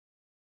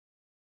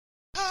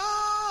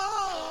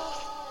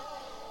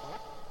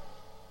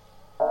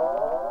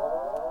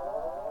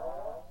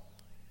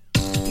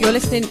You're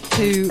listening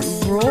to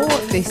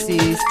R.O.A.R. This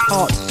is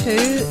part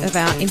 2 of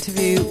our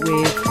interview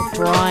with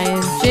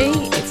Bryan Gee.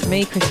 It's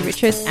me, Chrissy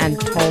Richards,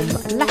 and Tom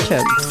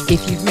Lasham.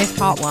 If you've missed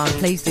part 1,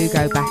 please do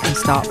go back and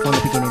start from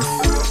the beginning.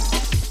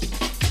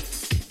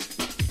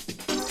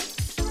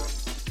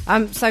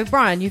 So,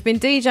 Bryan, you've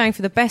been DJing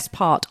for the best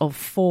part of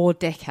 4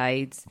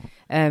 decades.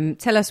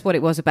 Tell us what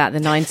it was about the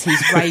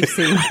 90s rave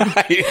scene.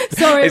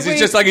 Sorry, is it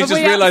just like he just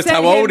realised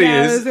how old he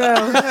is?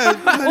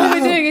 Well. All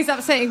we're doing is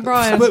upsetting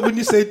Bryan. But when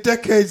you say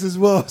decades as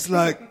well, it's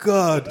like,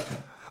 God,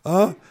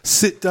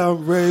 sit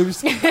down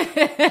raves.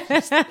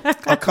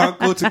 I can't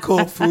go to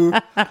Corfu.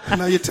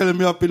 Now you're telling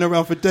me I've been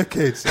around for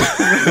decades.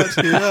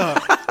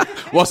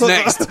 What's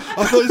next?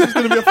 I thought this was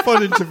going to be a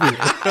fun interview.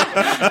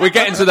 We're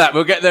getting to that.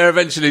 We'll get there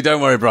eventually.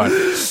 Don't worry, Bryan.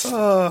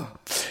 Oh,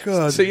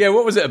 God. So, yeah,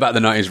 what was it about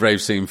the 90s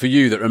rave scene for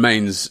you that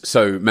remains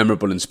so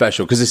memorable and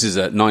special? Because this is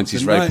a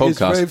 90s rave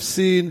podcast. Rave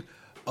scene,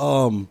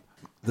 the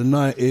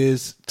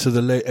 90s to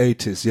the late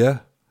 80s, yeah?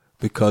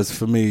 Because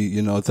for me,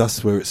 you know,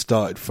 that's where it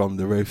started from.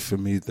 The rave, for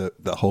me,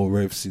 the whole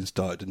rave scene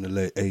started in the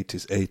late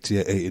 80s,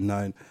 88,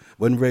 89.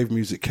 When rave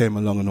music came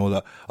along and all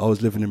that, I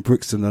was living in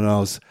Brixton and I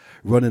was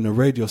running a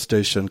radio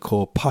station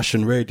called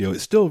Passion Radio.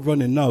 It's still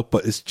running now,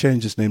 but it's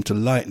changed its name to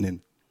Lightning.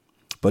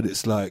 But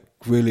it's like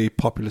really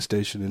popular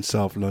station in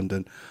South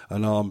London.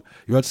 And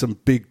you had some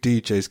big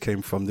DJs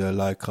came from there,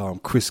 like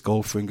Chris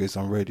Goldfinger is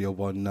on Radio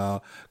 1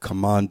 now,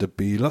 Commander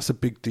B, lots of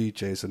big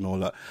DJs and all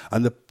that.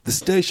 And the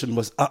station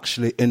was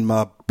actually in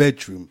my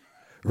bedroom,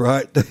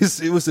 right?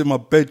 It was in my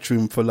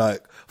bedroom for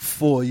like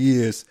 4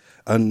 years.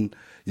 And,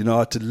 you know, I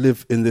had to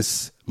live in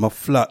my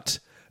flat,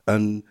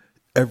 and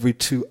every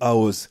 2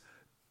 hours,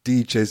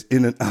 DJs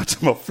in and out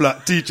of my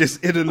flat,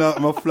 DJs in and out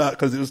of my flat,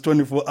 because it was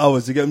 24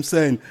 hours, you get what I'm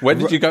saying? When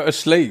did you go to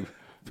sleep?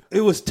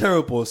 It was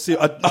terrible. See,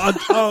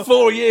 I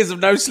 4 years of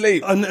no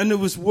sleep. And it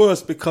was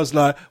worse because,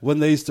 like, when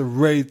they used to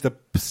raid the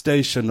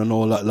station and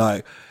all that,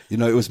 like, you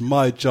know, it was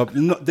my job.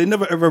 They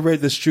never ever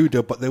raid the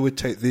studio, but they would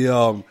take the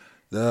aerial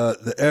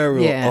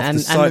off the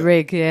site. And the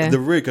rig, yeah. The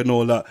rig and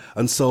all that.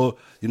 And so,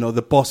 you know,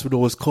 the boss would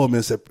always call me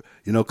and say,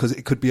 you know, because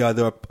it could be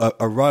either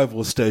a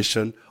rival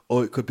station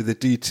or it could be the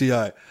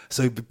DTI.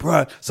 So it'd be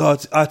Bryan. So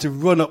I had to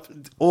run up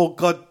all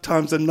God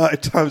times and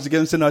night times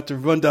again. So I had to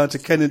run down to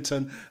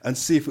Kennington and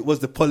see if it was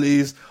the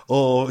police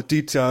or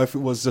DTI, if it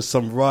was just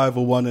some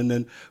rival one. And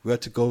then we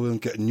had to go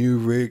and get a new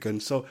rig.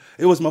 And so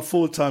it was my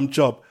full-time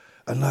job.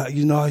 And, like,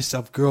 you know, I used to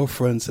have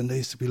girlfriends and they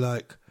used to be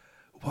like,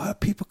 why are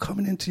people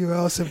coming into your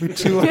house every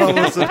 2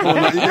 hours? And all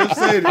that? You know what I'm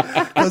saying?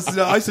 Because, you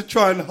know, I used to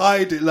try and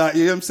hide it, like,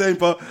 you know what I'm saying?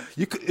 But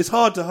it's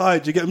hard to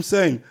hide, you get what I'm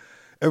saying?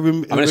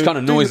 It's kind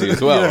of noisy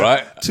as well, yeah,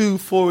 right? 2,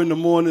 4 in the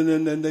morning,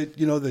 and then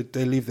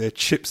they leave their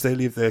chips, they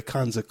leave their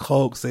cans of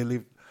Cokes,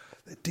 the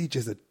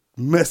DJs are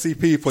messy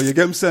people, you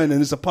get what I'm saying?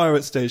 And it's a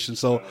pirate station,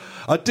 so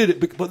I did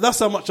it, but that's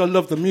how much I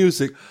love the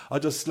music. I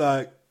just,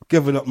 like,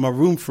 giving up my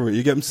room for it,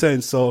 you get what I'm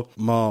saying? So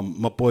my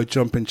boy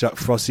Jumping Jack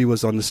Frost, he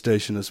was on the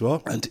station as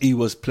well, and he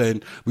was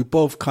playing. We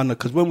both kind of,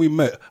 because when we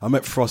met, I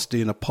met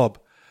Frosty in a pub,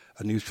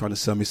 and he was trying to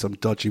sell me some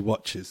dodgy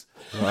watches.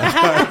 Right?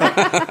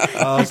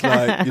 I was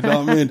like, you know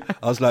what I mean?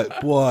 I was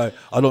like, boy,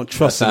 I don't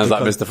trust him. Sounds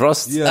like Mr.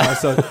 Frost. Yeah,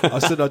 I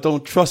said I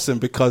don't trust him,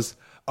 because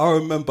I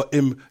remember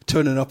him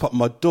turning up at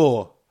my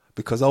door,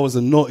 because I was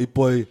a naughty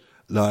boy,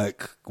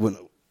 like,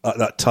 at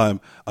that time,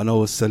 and I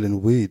was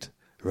selling weed,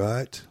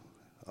 right?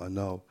 I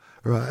know.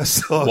 Right,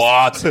 so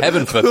what?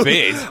 Heaven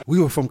forbid. We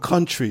were from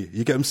country,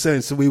 you get what I'm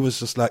saying? So we was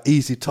just like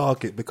easy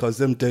target, because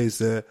them days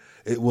there,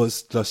 it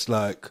was just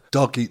like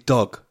dog eat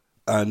dog.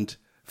 And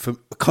for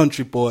a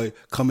country boy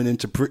coming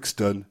into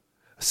Brixton,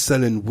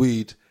 selling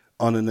weed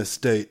on an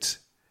estate,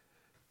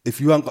 if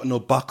you ain't got no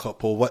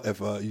backup or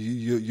whatever,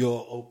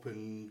 you're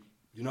open,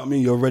 you know what I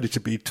mean? You're ready to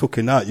be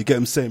taken out, you get what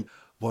I'm saying?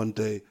 One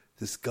day,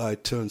 this guy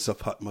turns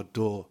up at my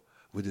door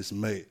with his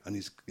mate, and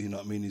he's, you know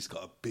what I mean, he's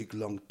got a big,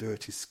 long,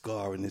 dirty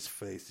scar in his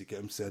face, you get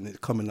what I'm saying? It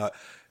coming like,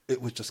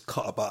 it was just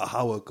cut about an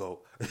hour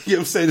ago. You know what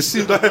I'm saying? It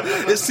seemed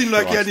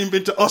like he hadn't even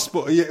been to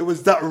hospital yet. It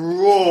was that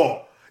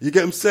raw. You get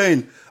what I'm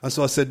saying? And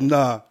so I said,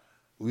 nah,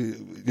 I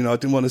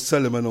didn't want to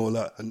sell him and all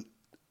that. And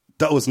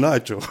that was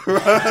Nigel.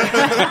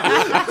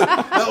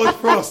 That was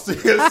Frost. You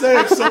get what I'm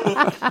saying?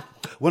 So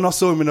when I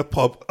saw him in a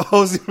pub, I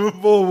was even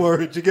more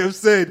worried. You get what I'm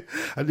saying?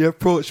 And he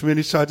approached me and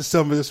he tried to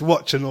sell me this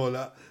watch and all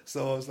that.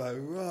 So I was like,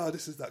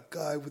 this is that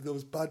guy with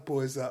those bad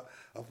boys that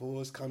I've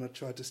always kind of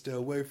tried to stay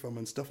away from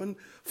and stuff. And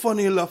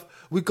funny enough,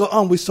 we got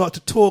on, we started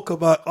to talk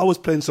about, I was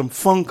playing some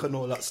funk and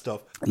all that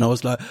stuff. And I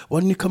was like,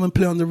 why don't you come and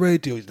play on the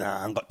radio? He's like,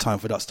 nah, I ain't got time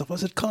for that stuff. I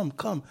said, come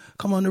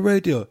on the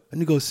radio.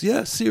 And he goes,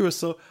 yeah, serious.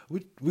 So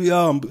we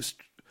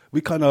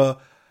kind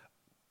of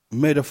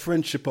made a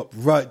friendship up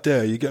right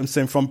there. You get what I'm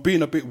saying? From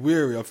being a bit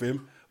weary of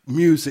him,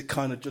 music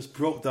kind of just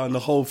broke down the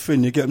whole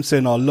thing. You get what I'm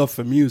saying? Our love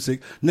for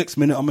music. Next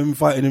minute, I'm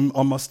inviting him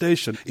on my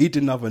station. He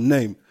didn't have a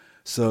name.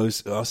 So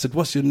I said,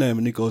 what's your name?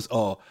 And he goes,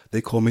 they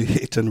call me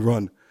Hit and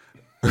Run.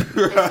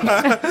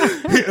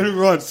 Hit and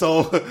Run.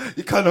 So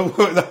you kind of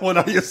work that one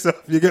out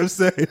yourself. You get what I'm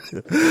saying?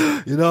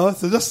 You know?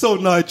 So that's so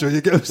Nigel.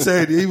 You get what I'm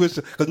saying?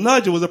 Because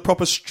Nigel was a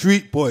proper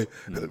street boy,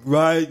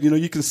 right? You know,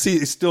 you can see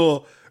it's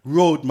still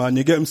road, man,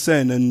 you get what I'm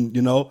saying? And,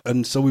 you know,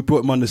 and so we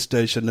brought him on the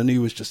station and he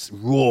was just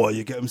raw,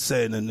 you get what I'm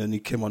saying? And then he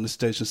came on the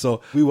station.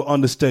 So we were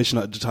on the station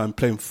at the time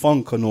playing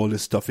funk and all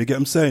this stuff, you get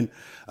what I'm saying?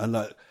 And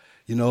like,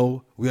 you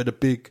know, we had a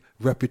big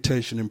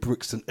reputation in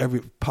Brixton,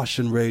 every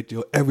Passion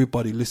Radio,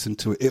 everybody listened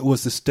to it. It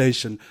was the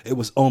station, it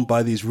was owned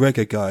by these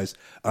reggae guys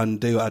and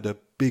they had a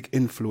big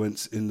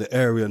influence in the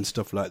area and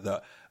stuff like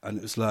that. And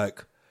it was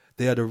like,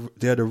 they had a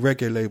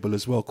reggae label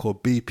as well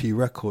called BP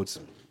Records.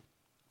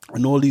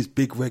 And all these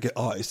big reggae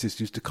artists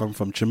used to come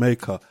from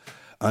Jamaica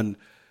and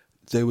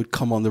they would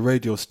come on the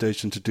radio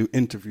station to do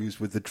interviews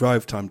with the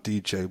Drive Time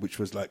DJ, which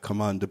was like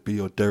Commander B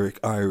or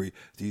Derek Irie,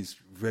 these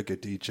reggae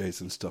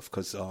DJs and stuff.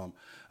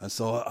 And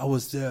so I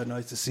was there and I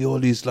used to see all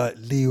these like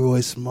Leroy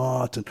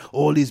Smart and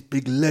all these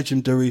big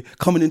legendary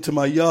coming into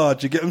my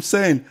yard, you get what I'm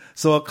saying?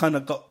 So I kind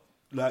of got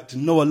like to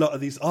know a lot of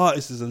these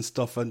artists and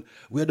stuff, and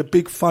we had a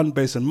big fan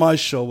base, and my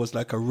show was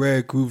like a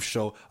rare groove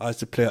show. I used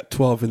to play at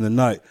 12 in the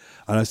night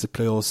and I used to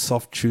play all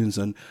soft tunes,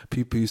 and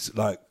people used to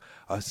like,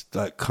 I used to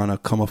like kind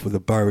of come up with a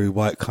Barry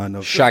White kind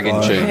of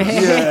shagging tunes.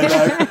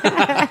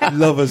 Yeah, like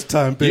lovers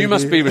time, baby. You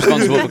must be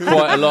responsible for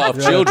quite a lot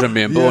of children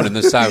being born in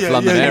the South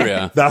London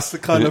area. That's the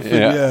kind of thing.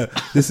 Yeah,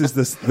 this is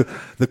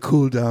the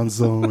cool down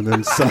zone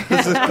and so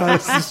it's kind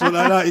of stuff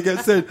like that. You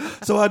get said.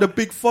 So I had a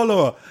big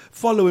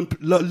following,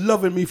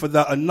 loving me for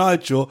that, and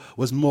Nigel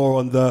was more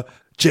on the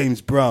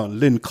James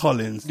Brown, Lynn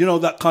Collins, you know,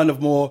 that kind of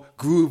more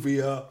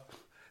groovier,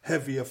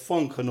 heavier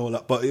funk and all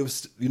that. But it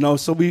was, you know,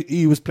 so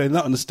he was playing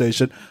that on the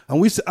station, and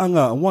we used to hang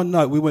out. And one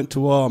night we went to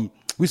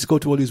we used to go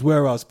to all these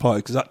warehouse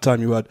parties, because that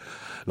time you had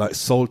like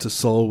Soul to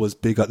Soul was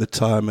big at the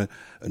time,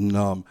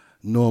 and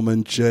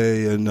Norman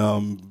J,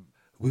 and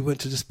we went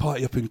to this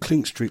party up in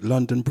Clink Street,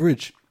 London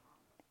Bridge,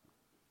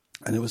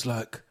 and it was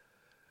like,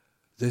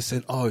 they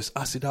said, oh, it's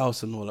acid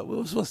house and all that.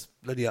 Well,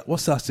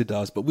 what's acid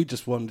house? But we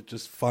just wanted to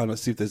just find out,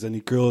 see if there's any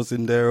girls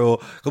in there, or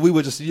because we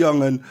were just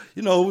young and,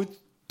 you know,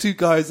 two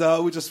guys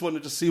out, we just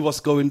wanted to see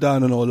what's going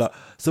down and all that.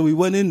 So we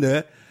went in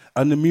there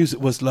and the music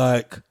was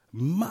like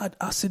mad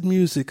acid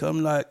music.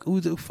 I'm like,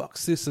 who the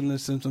fuck's this? And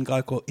there's some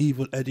guy called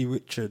Evil Eddie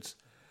Richards.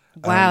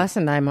 Wow, that's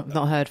a name I've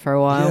not heard for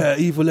a while. Yeah,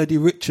 Evil Eddie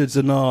Richards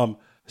and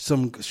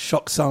some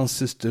Shock Sound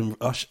System,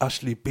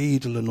 Ashley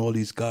Beadle and all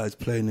these guys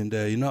playing in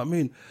there, you know what I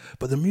mean?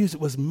 But the music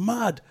was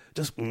mad,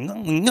 just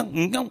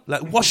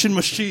like washing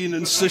machine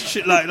and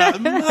shit like that,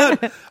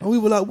 mad. And we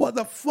were like, what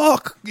the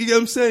fuck? You get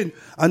what I'm saying?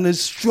 And there's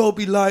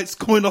strobe lights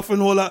going off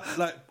and all that,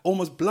 like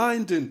almost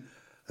blinding.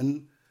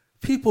 And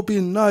people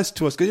being nice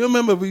to us. Because you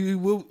remember,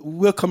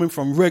 we're coming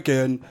from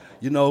reggae and,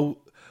 you know,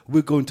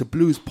 we're going to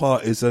blues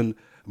parties and,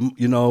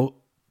 you know,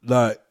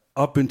 like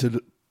I've been to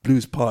the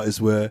blues parties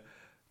where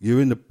you're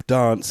in the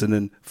dance and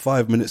then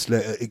 5 minutes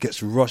later it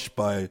gets rushed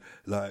by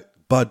like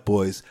bad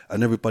boys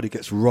and everybody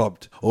gets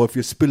robbed. Or if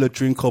you spill a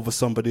drink over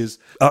somebody's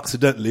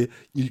accidentally,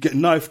 you get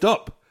knifed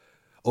up.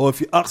 Or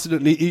if your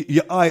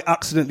eye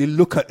accidentally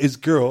look at his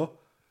girl,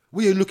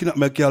 what are you looking at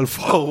my girl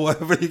for, or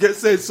whatever you get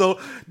said. So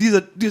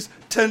these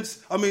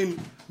tense, I mean,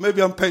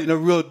 maybe I'm painting a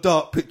real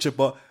dark picture,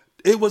 but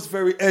it was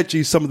very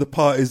edgy, some of the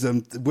parties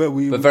and where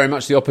we... But very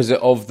much the opposite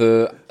of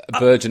the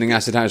burgeoning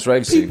acid house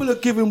rave scene. People are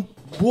giving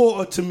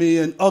water to me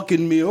and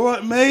hugging me, all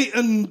right, mate,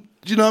 and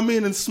you know what I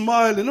mean, and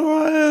smiling, all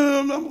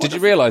right. Did you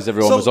realise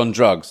everyone was on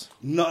drugs?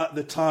 Not at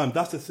the time.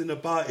 That's the thing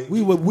about it.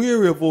 We were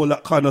weary of all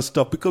that kind of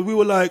stuff because we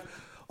were like,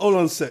 hold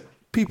on a sec,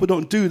 people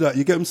don't do that,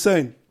 you get what I'm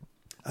saying?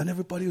 And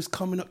everybody was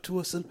coming up to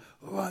us and,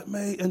 all right,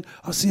 mate, and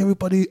I see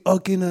everybody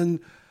hugging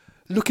and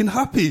looking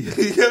happy. You know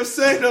what I'm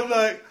saying? I'm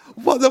like,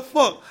 what the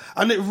fuck?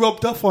 And it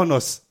rubbed off on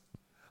us.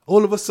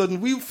 All of a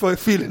sudden, we were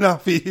feeling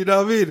happy, you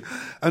know what I mean?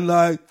 And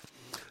like,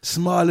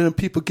 smiling and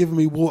people giving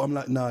me water. I'm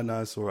like, nah,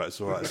 it's all right,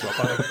 it's all right.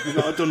 You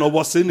know, I don't know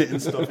what's in it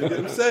and stuff, you know what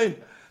I'm saying?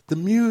 The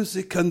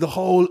music and the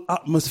whole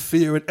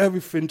atmosphere and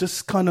everything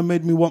just kind of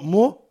made me want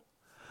more.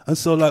 And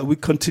so like we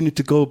continued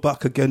to go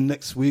back again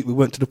next week. We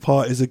went to the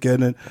parties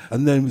again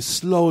and then we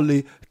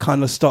slowly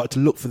kind of started to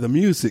look for the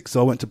music.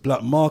 So I went to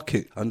Black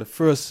Market and the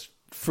first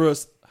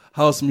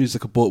house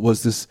music I bought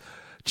was this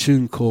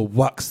tune called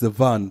Wax the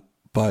Van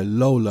by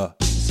Lola.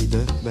 See the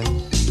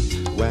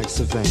van, wax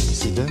the van,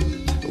 see the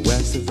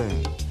wax the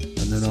van.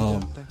 And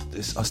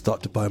then I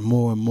started to buy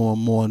more and more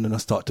and more, and then I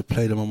started to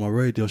play them on my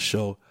radio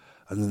show.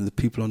 And then the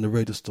people on the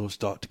radio store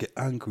started to get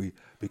angry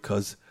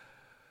because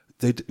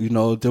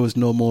there was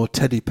no more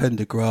Teddy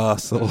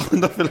Pendergrass or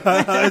nothing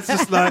like that. It's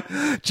just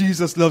like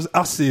Jesus Loves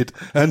Acid,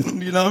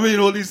 and you know what I mean,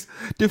 all these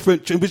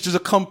different, which is a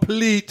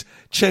complete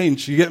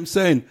change. You get what I'm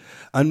saying?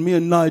 And me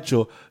and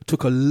Nigel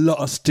took a lot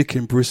of stick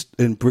in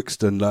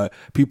Brixton. Like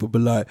people be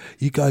like,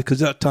 you guys,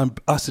 because at that time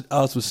Acid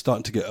House was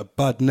starting to get a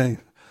bad name.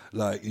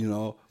 Like you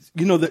know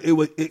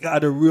that it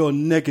had a real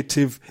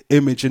negative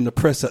image in the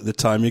press at the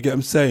time. You get what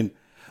I'm saying?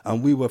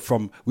 And we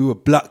were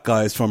black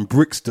guys from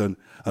Brixton,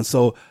 and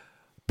so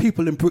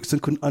people in Brixton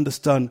couldn't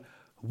understand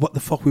what the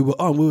fuck we were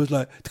on. We was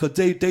like, because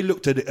they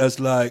looked at it as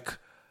like,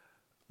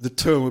 the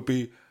term would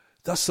be,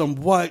 that's some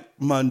white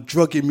man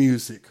druggy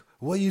music.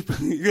 What you know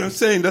what I'm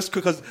saying? That's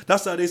because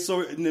that's how they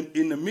saw it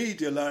in the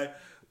media. Like,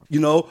 you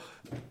know,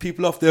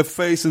 people off their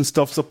face and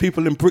stuff. So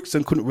people in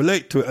Brixton couldn't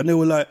relate to it. And they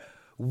were like,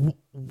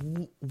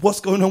 what's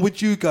going on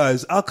with you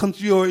guys? How come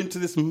you're into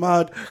this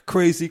mad,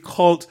 crazy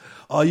cult?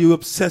 Are you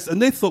obsessed?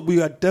 And they thought we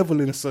had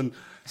deviliness and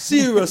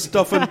serious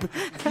stuff. And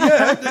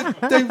yeah,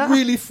 they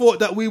really thought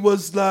that we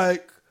was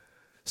like,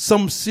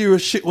 some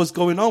serious shit was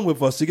going on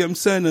with us. You get what I'm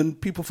saying? And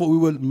people thought we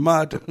were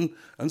mad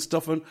and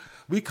stuff. And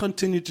we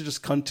continued to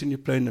just continue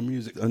playing the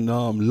music and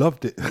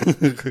loved it.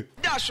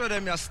 Dash show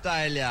them your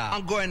style, yeah.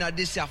 I'm going at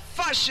this, yeah.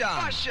 Fashion.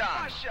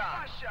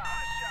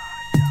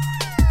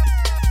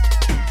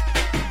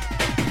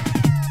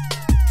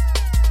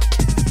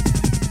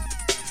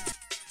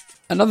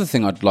 Another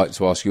thing I'd like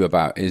to ask you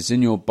about is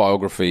in your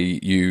biography,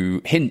 you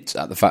hint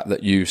at the fact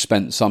that you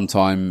spent some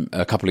time,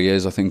 a couple of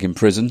years, I think, in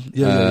prison.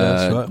 Yeah,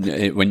 that's right.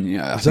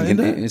 It's in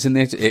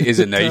there. It is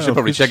in there. You should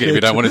probably check it if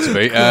you don't want it to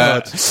be.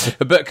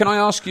 But can I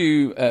ask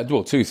you,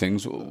 well, two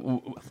things.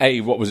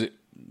 A, what was it?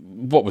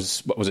 What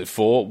was it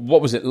for?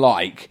 What was it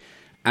like?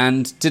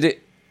 And did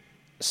it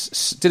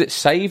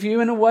save you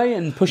in a way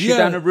and push you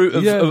down a route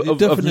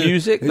of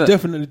music? It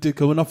definitely did.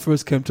 'Cause when I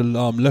first came to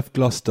left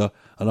Gloucester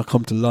and I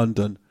come to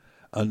London,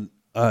 and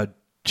I had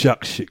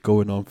jack shit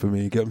going on for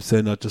me. You get what I'm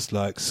saying? I just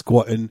like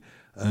squatting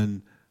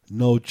and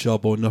no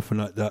job or nothing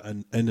like that,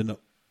 and ending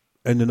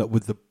up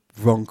with the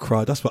wrong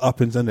crowd. That's what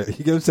happens, isn't it?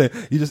 You get what I'm saying?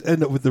 You just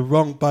end up with the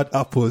wrong bad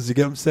apples. You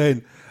get what I'm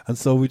saying? And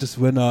so we just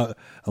went out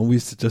and we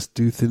used to just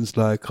do things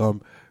like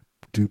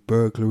do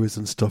burglaries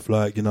and stuff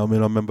like, you know what I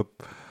mean? I remember,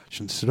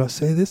 should I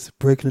say this?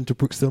 Breaking into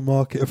Brixton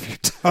Market a few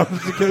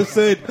times, you know what I'm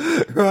saying?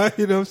 Right,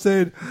 you know what I'm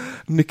saying?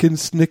 Nicking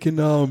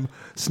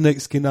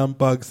snakeskin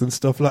handbags and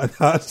stuff like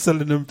that,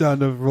 selling them down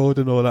the road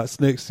and all that,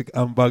 snakeskin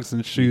handbags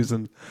and shoes,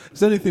 and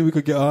it's anything we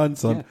could get our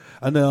hands on.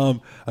 Yeah.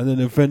 And then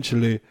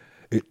eventually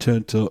it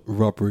turned to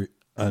robbery,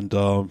 and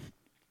I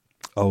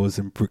was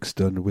in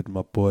Brixton with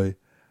my boy,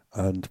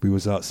 and we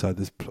was outside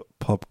this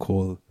pub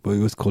called, but it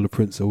was called the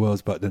Prince of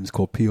Wales back then, it's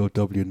called POW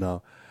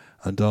now,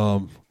 and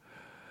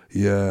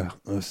yeah,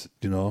 I was,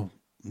 you know,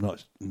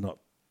 not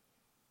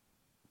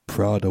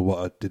proud of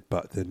what I did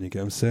back then, you get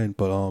what I'm saying?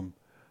 But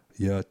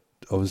yeah,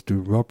 I was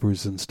doing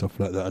robberies and stuff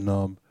like that,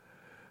 and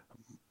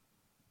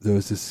there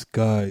was this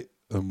guy,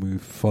 and we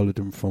followed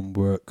him from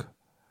work,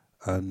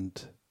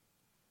 and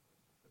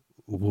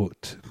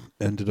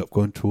ended up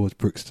going towards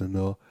Brixton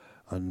though,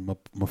 and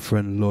my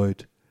friend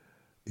Lloyd,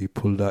 he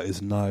pulled out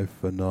his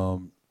knife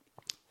and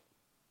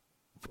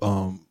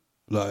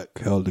like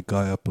held the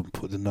guy up and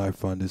put the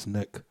knife around his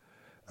neck.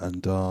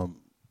 And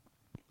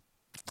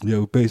yeah,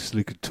 we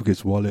basically took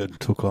his wallet and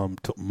took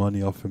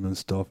money off him and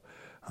stuff,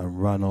 and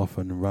ran off,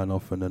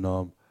 and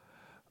then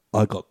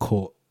I got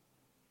caught.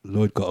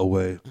 Lloyd got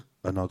away,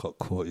 and I got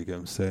caught. You get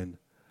what I'm saying?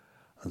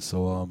 And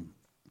so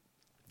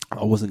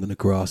I wasn't gonna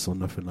grass or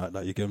nothing like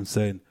that. You get what I'm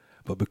saying?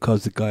 But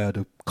because the guy had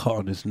a cut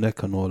on his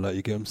neck and all that,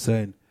 you get what I'm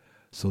saying?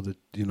 So that,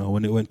 you know,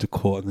 when it went to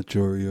court and the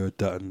jury heard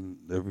that and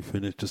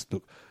everything, it just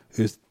looked.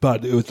 It's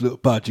bad. It was a little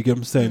bad. You get what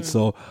I'm saying?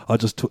 So I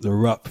just took the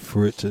rap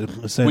for it.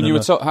 When you were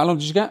told, how long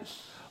did you get?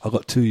 I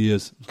got 2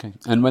 years. Okay.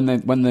 And when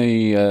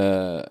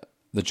the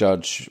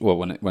judge, well,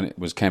 when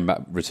it came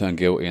back returned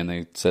guilty, and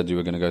they said you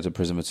were going to go to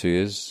prison for 2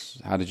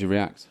 years, how did you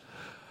react?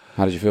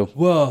 How did you feel?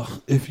 Well,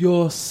 if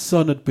your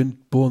son had been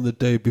born the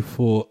day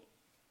before,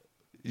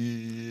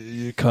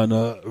 you kind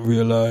of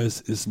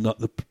realise it's not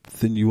the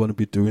thing you want to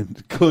be doing.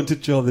 Going to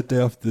jail the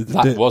day after.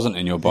 That wasn't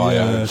in your bio.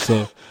 Yeah,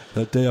 so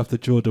that day after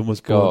Jordan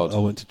was born, I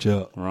went to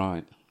jail.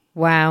 Right.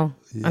 Wow.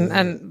 Yeah.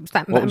 And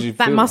that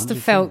must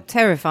have felt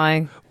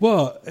terrifying.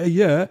 Well,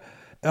 yeah,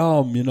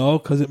 you know,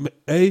 because it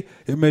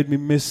made me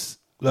miss,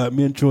 like,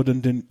 me and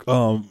Jordan didn't,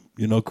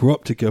 you know, grow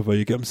up together.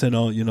 You get what I'm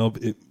saying? You know,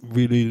 it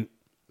really,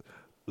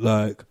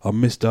 like, I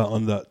missed out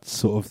on that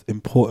sort of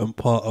important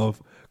part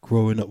of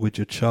growing up with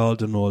your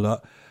child and all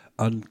that,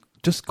 and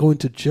just going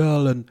to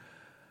jail and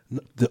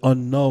the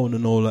unknown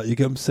and all that, you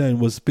get what I'm saying,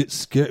 was a bit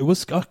scary.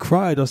 I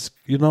cried, I was,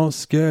 you know,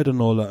 scared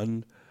and all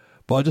that,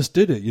 but I just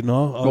did it, you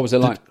know. What was it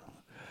like?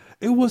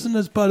 It wasn't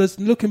as bad as,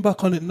 looking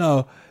back on it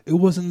now, it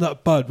wasn't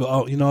that bad,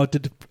 but you know,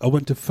 I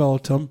went to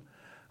Feltham,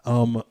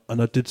 and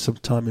I did some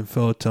time in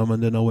Feltham,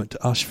 and then I went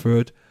to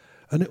Ashford,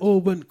 and it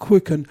all went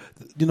quick. And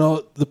you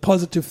know, the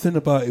positive thing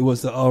about it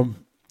was that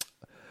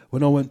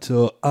when I went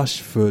to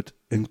Ashford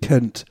in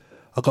Kent,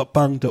 I got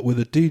banged up with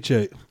a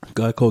DJ, a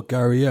guy called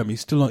Gary M.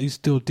 He's still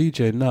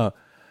DJing now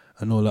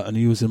and all that, and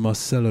he was in my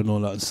cell and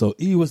all that. And so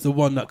he was the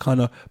one that kind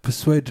of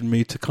persuaded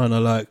me to kind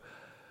of like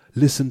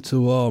listen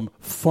to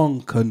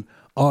funk and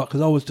art,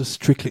 because I was just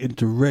strictly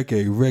into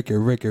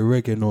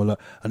reggae and all that.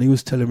 And he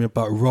was telling me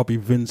about Robbie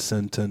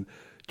Vincent and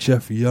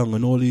Jeff Young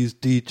and all these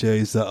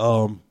DJs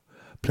that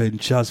playing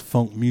jazz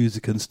funk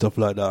music and stuff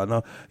like that.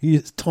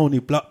 And Tony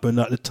Blackburn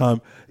at the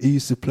time, he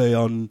used to play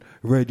on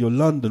Radio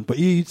London, but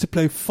he used to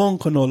play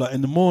funk and all that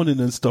in the morning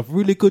and stuff.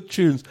 Really good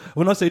tunes.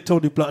 When I say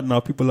Tony Blackburn now,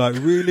 people are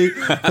like, really?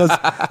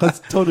 Because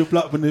Tony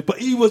Blackburn, but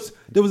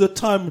there was a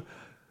time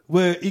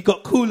where he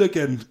got cool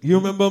again. You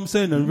remember what I'm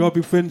saying? And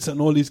Robbie Prince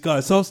and all these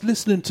guys. So I was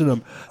listening to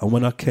them. And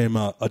when I came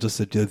out, I just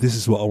said, yeah, this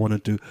is what I want to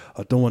do.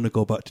 I don't want to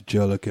go back to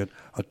jail again.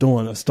 I don't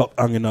want to stop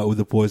hanging out with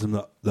the boys and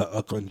that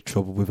I got in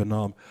trouble with an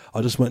arm.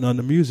 I just went down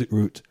the music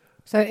route.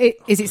 So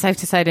is it safe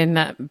to say then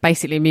that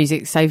basically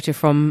music saved you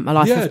from a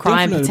life of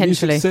crime, definitely.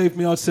 potentially? Music saved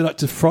me. I'd say that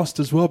to Frost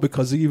as well,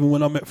 because even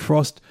when I met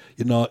Frost,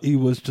 you know, he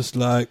was just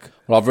like...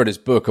 Well, I've read his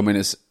book. I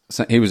mean,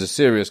 he was a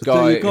serious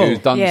guy who's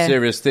done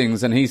serious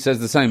things, and he says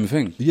the same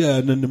thing. Yeah,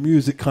 and then the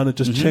music kind of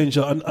just changed.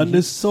 And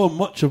there's so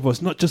much of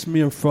us, not just me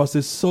and Frost,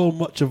 there's so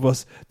much of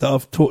us that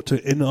I've talked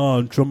to in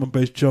our drum and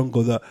bass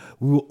jungle that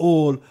we were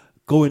all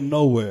going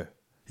nowhere.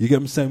 You get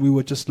what I'm saying? We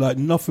were just like,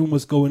 nothing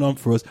was going on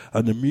for us,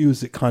 and the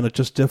music kind of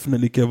just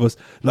definitely gave us,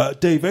 like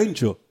Dave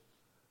Angel.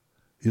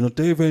 You know,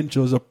 Dave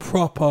Angel is a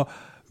proper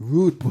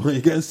rude boy,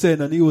 you get what I'm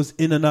saying? And he was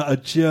in and out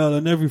of jail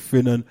and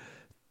everything, and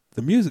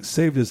the music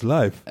saved his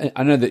life.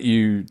 I know that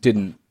you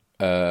didn't,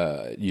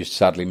 you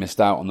sadly missed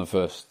out on the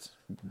first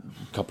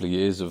couple of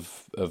years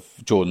of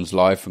Jordan's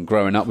life and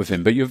growing up with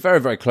him, but you're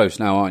very, very close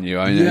now, aren't you?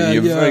 I mean,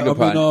 you're a very good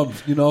partner.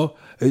 You know,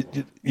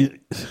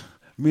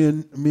 me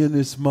and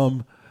his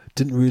mum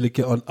didn't really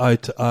get on eye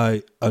to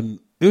eye, and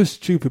it was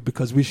stupid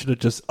because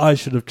I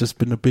should have just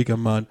been a bigger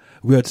man.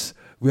 We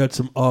had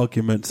some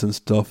arguments and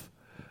stuff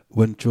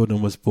when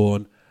Jordan was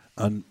born,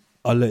 and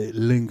I let it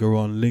linger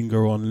on,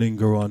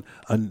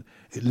 and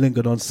it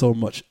lingered on so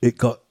much.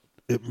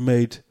 It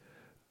made,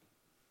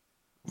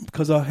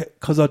 because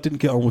I didn't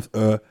get on with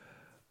her,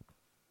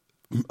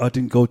 I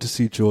didn't go to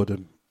see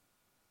Jordan,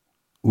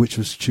 which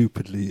was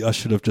stupidly. I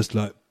should have just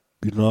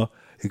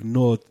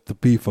ignored the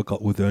beef I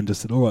got with her and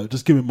just said, all right,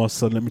 just give me my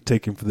son, let me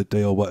take him for the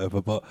day or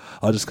whatever. But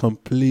I just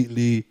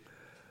completely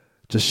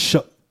just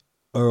shut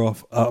her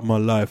off out of my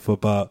life for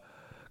about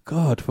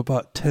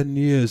 10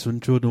 years when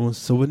Jordan was,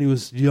 so when he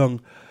was young,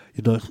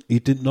 you know, he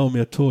didn't know me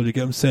at all, you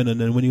get what I'm saying? And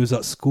then when he was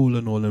at school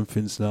and all them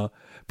things now,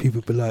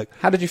 people be like...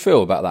 How did you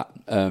feel about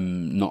that,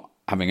 not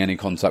having any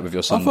contact with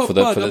your son for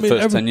the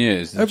first 10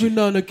 years? Every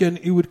now and again,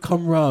 he would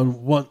come round,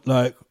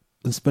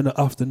 and spend an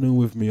afternoon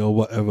with me or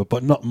whatever,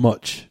 but not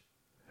much.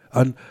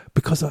 And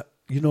because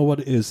you know what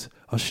it is,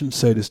 I shouldn't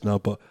say this now,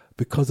 but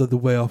because of the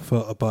way I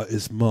felt about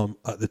his mum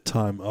at the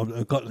time, I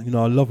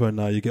love her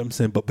now, you get what I'm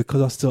saying? But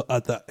because I still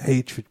had that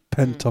hatred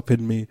pent up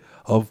in me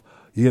of,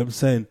 you get what I'm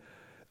saying?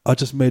 I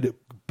just made it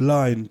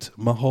blind,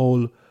 my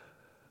whole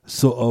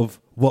sort of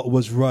what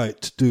was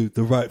right to do,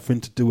 the right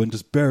thing to do, and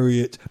just bury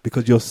it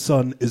because your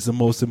son is the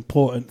most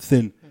important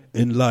thing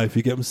in life,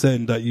 you get what I'm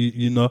saying? That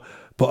you know,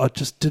 but I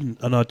just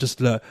didn't, and I just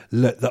let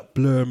that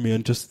blur me,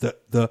 and just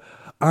the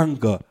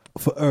anger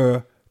for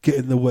her get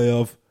in the way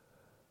of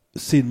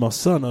seeing my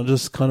son. I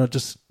just kind of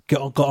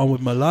got on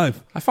with my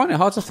life. I find it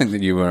hard to think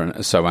that you were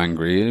so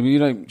angry. I mean, you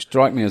don't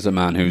strike me as a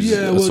man who's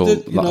that.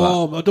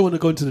 I don't want to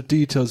go into the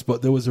details,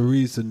 but there was a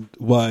reason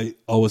why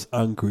I was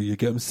angry. You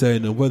get what I'm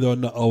saying? And whether or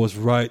not I was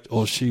right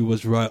or she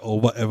was right or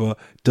whatever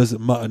doesn't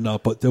matter now.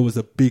 But there was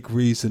a big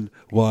reason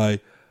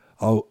why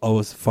I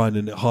was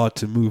finding it hard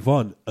to move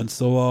on. And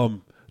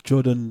so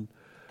Jordan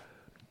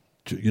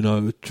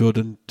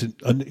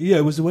didn't, and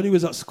it was when he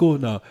was at school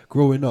now,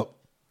 growing up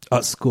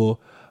at school,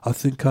 I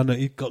think kind of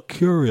he got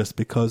curious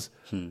because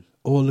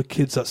all the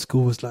kids at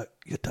school was like,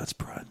 your dad's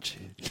Bryan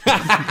Gee.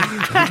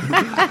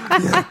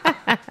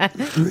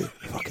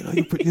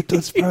 Your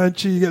dad's Bryan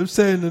Gee, you get what I'm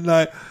saying? And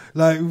like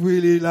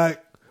really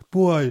like,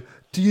 boy,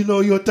 do you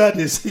know your dad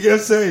is? You get what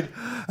I'm saying?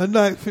 And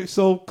like,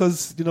 so,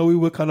 because, you know, we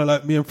were kind of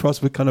like, me and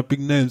Frost were kind of big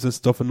names and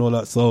stuff and all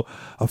that. So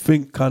I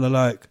think kind of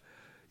like,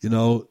 you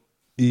know,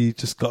 he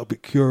just got a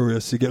bit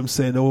curious. You get what I'm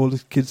saying? All the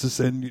kids are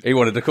saying... He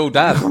wanted to call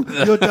dad.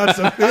 Your dad's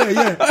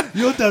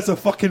your dad's a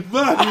fucking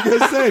man. You get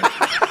what I'm saying?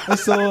 And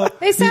so,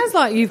 it sounds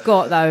like you've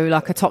got, though,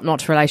 like a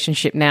top-notch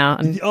relationship now.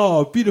 And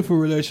beautiful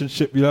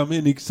relationship, you know what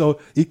I mean?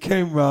 He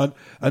came round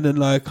and then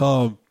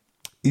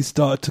he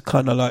started to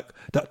kind of like...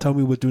 That time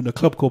we were doing a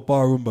club called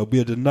Bar Rumba. We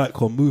had a night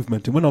called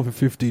Movement. It went on for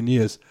 15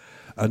 years.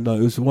 And it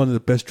was one of the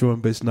best drum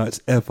and bass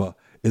nights ever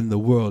in the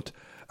world.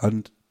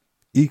 And...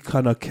 he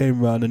kind of came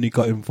round and he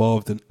got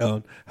involved and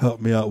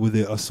helped me out with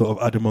it. I sort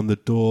of had him on the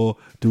door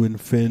doing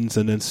things,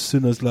 and then as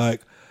soon as like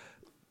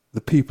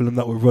the people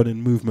that were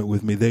running Movement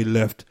with me, they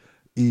left,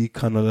 he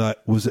kind of like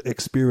was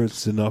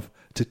experienced enough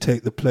to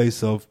take the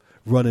place of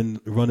running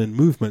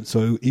Movement.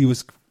 So he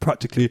was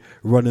practically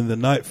running the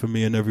night for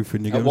me and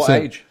everything. You get what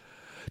age?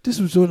 This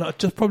was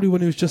probably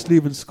when he was just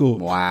leaving school.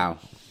 Wow.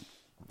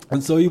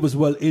 And so he was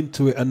well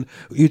into it, and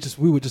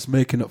we were just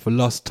making up for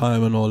lost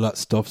time and all that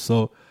stuff.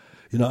 So.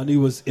 You know, and he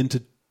was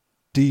into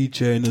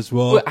DJing as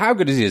well. How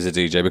good is he as a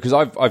DJ? Because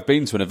I've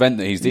been to an event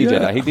that he's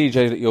DJed at. He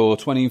DJed at your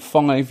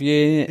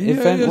 25-year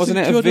event, wasn't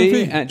it?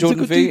 At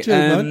Jordan V.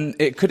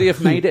 DJ, could he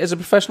have made it as a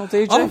professional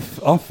DJ?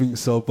 I think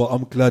so, but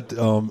I'm glad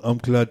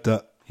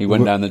that he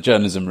went down the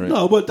journalism route.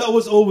 No, but that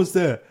was always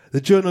there.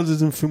 The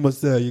journalism thing was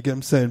there. You get what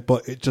I'm saying?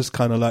 But it just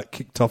kind of like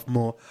kicked off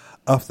more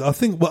after. I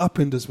think what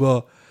happened as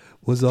well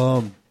was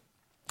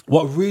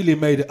what really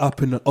made it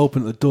happen and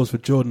open the doors for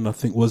Jordan, I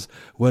think, was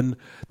when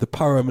the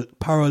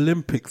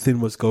Paralympic thing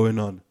was going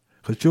on.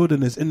 because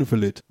Jordan is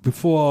invalid.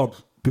 Before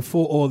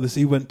all this,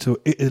 he went to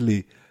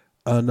Italy.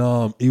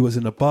 And he was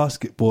in a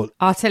basketball.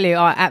 I'll tell you,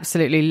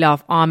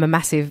 I'm a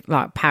massive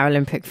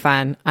Paralympic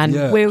fan,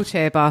 and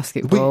wheelchair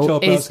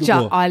basketball is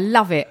just, I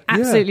love it,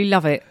 absolutely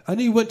love it. And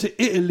he went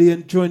to Italy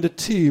and joined a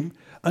team,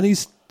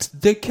 and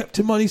they kept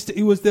him on.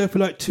 He was there for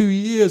like 2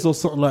 years or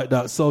something like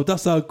that. So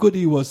that's how good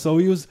he was. So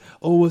he was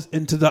always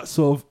into that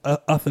sort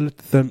of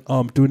athlete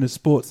and doing his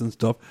sports and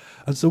stuff.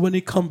 And so when he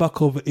come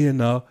back over here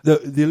now,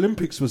 the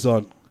Olympics was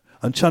on,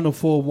 and Channel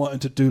 4 wanted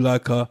to do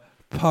like a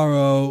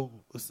Paralympic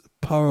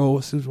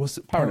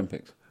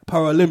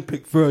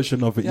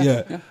version of it,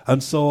 yeah.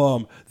 And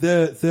so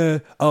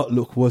their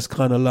outlook was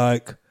kind of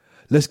like,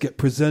 let's get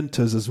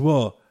presenters as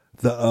well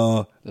that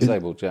are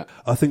disabled.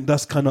 I think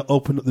that's kind of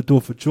opened up the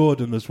door for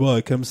Jordan as well.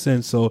 I kept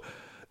saying, so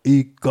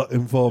he got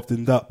involved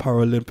in that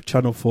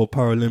Channel 4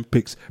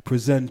 Paralympics,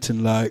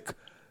 presenting like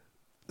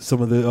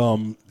some of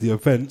the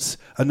events,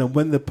 and then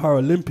when the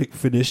Paralympic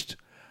finished,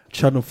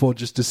 Channel 4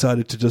 just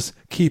decided to just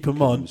keep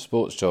him on.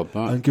 Sports job,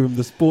 right? And give him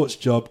the sports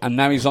job. And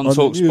now he's on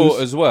Talk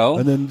Sport as well.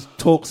 And then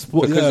Talk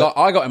Sport, because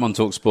I got him on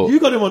Talk Sport. You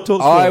got him on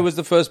Talk Sport? I was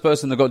the first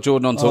person that got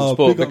Jordan on Talk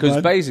Sport,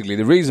 because basically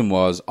the reason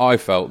was I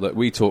felt that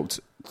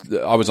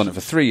I was on it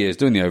for 3 years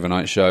doing the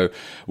overnight show.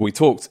 We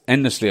talked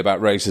endlessly about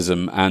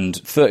racism, and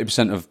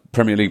 30% of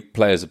Premier League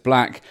players are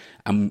black,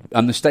 and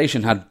the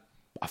station had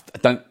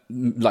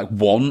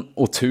one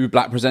or two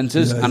black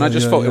presenters, and I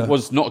just thought it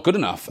was not good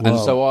enough. Wow. And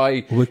so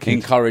I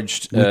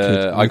encouraged,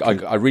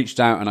 I reached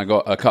out and I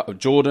got a cut of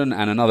Jordan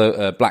and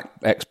another black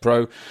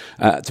ex-pro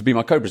to be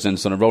my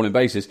co-presenters on a rolling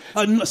basis.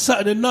 And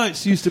Saturday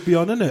nights used to be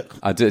on, innit?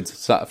 I did,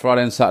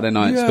 Friday and Saturday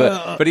nights.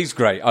 But he's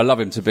great. I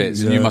love him to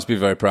bits, and you must be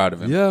very proud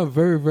of him. Yeah,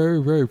 very,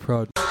 very, very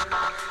proud.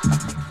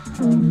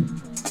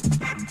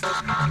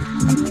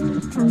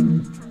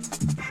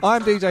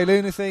 I'm DJ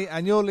Lunacy,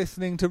 and you're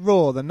listening to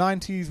R.O.A.R, the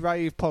 90s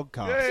Rave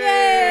Podcast.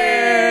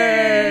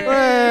 Yay!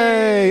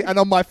 Yay! And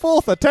on my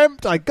fourth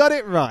attempt, I got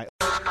it right.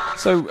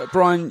 So,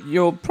 Bryan,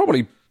 you're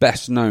probably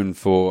best known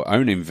for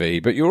owning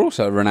V, but you're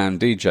also a renowned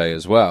DJ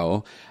as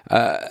well.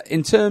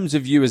 In terms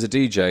of you as a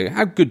DJ,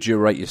 how good do you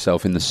rate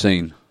yourself in the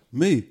scene?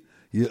 Me?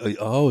 Yeah, I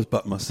always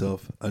back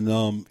myself. And,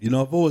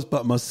 I've always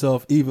backed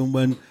myself, even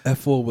when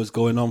F4 was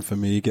going on for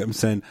me. You get what I'm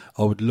saying?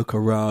 I would look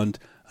around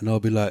and I'll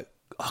be like,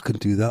 I can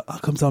do that. How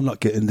comes I'm not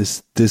getting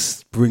this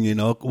bringing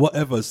or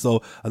whatever?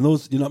 So, and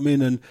those, you know what I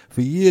mean? And for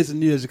years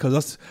and years, because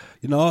that's,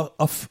 I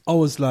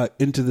was like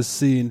into the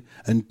scene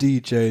and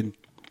DJing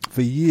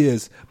for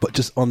years, but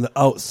just on the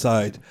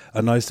outside.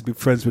 And I used to be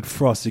friends with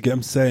Frost, you get what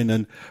I'm saying?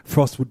 And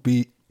Frost would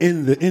be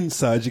in the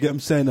inside, you get what I'm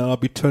saying? And I'll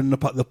be turning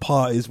up at the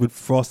parties with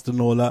Frost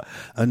and all that.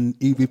 And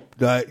he'd be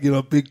like,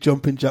 big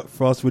jumping jack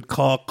Frost with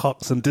car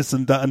cocks and this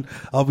and that. And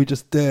I'll be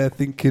just there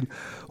thinking,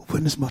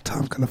 when is my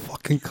time gonna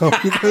fucking come?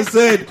 You know what I'm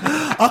saying?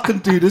 I can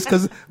do this,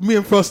 because me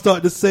and Frost started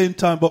at the same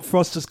time, but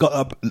Frost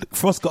got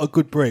a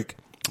good break,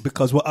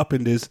 because what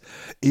happened is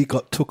he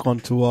got took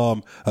onto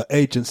an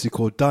agency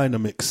called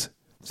Dynamics.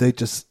 They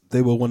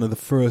were one of the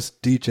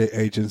first DJ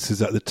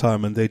agencies at the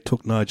time, and they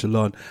took Nigel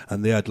on,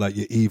 and they had like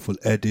your Evil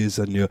Eddies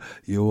and your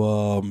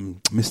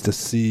Mr.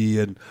 C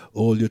and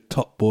all your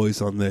top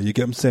boys on there. You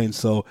get what I'm saying?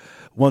 So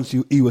once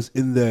he was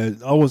in there,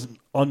 I wasn't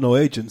on no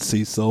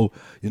agency, so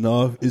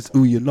it's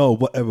who you know,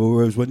 whatever.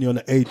 Whereas when you're on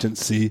an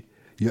agency,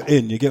 you're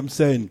in. You get what I'm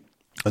saying?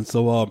 And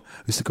so I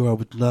used to go around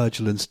with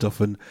Nigel and stuff,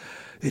 and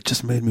it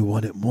just made me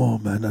want it more,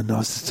 man. And I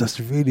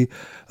was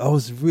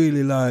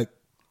really like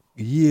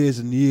years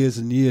and years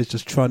and years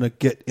just trying to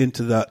get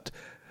into that,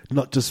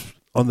 not just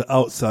on the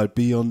outside,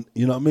 be on,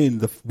 you know what I mean,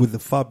 with the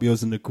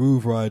Fabios and the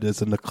Groove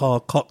Riders and the Carl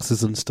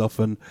Coxes and stuff,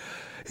 and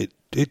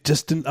it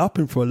just didn't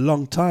happen for a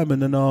long time.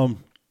 And then I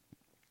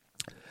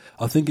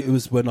think it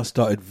was when I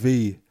started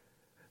V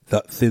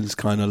that things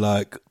kind of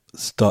like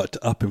started to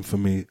happen for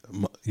me.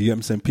 You know what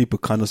I'm saying? People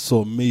kind of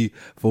saw me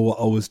for what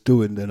I was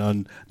doing,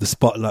 and the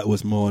spotlight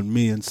was more on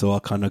me, and so I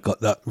kind of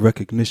got that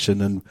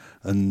recognition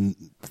and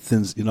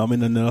things, you know what I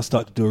mean? And then I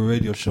started to do a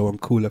radio show on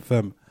Cool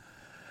FM,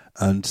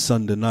 and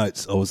Sunday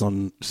nights I was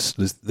on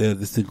this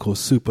thing called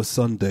Super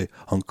Sunday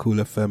on Cool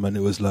FM, and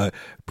it was like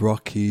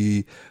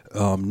Brocky,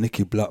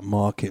 Nicky Black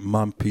Market,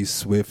 Mampy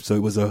Swift, so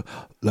it was a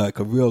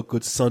real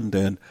good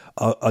Sunday, and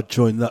I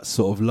joined that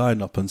sort of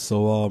lineup, and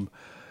so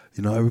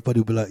everybody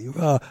would be like,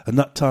 "Rah!" And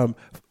that time,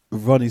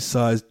 Ronnie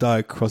Size,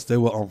 Die Cross, they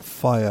were on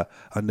fire,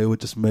 and they were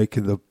just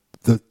making the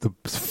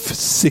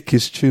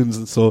sickest tunes,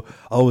 and so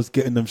I was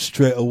getting them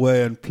straight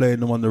away and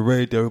playing them on the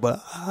radio.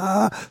 Everybody,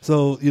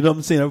 so you know what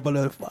I'm saying? Everybody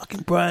like,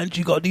 fucking Bryan,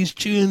 you got these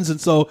tunes,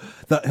 and so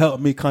that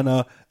helped me kind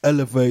of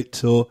elevate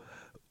to,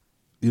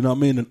 you know what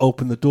I mean, and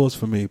open the doors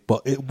for me.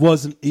 But it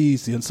wasn't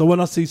easy, and so when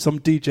I see some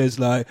DJs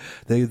like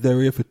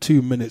they're here for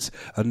 2 minutes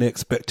and they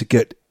expect to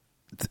get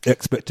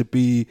expect to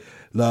be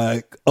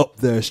like up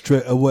there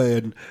straight away,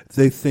 and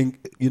they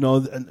think, you know,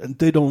 and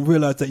they don't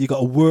realize that you got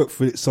to work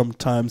for it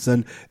sometimes,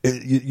 and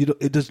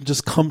it doesn't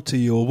just come to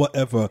you or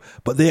whatever.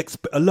 But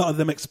a lot of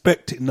them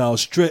expect it now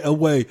straight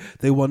away.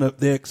 They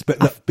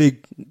expect that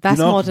big. That's,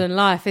 you know? modern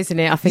life, isn't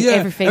it? I think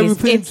everything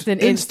is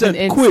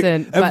instant, quick.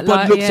 But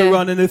Everybody looks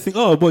around and they think,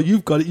 oh, well,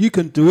 you've got it, you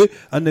can do it,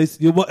 and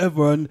you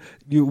whatever. And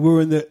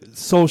we're in the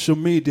social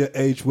media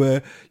age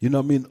where, you know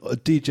what I mean, a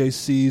DJ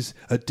sees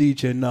a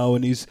DJ now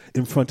and he's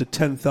in front of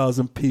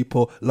 10,000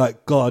 people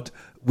like God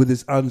with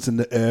his hands in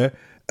the air,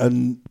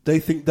 and they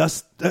think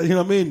that's, you know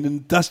what I mean,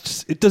 and that's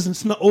just,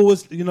 it's not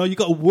always, you know, you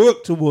got to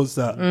work towards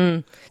that.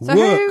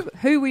 So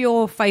who were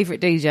your favourite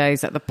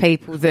DJs, like the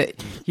people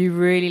that you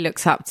really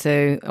looked up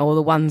to, or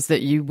the ones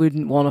that you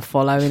wouldn't want to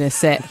follow in a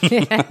set?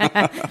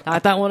 I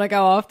don't want to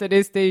go after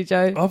this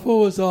DJ. I've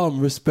always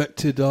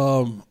respected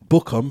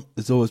Bookham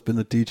has always been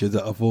a DJ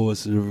that I've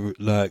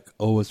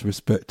always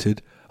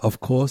respected. Of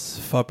course,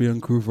 Fabian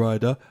Groove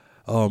Rider.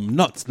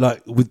 Not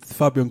like with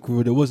Fabian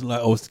Groove, it wasn't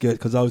like I was scared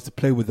because I used to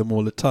play with them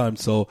all the time.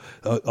 So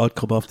I'd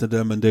come after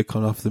them and they'd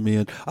come after me.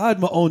 And I had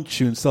my own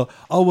tune. So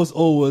I was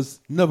always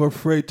never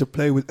afraid to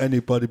play with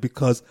anybody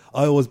because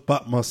I always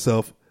backed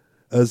myself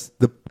as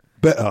the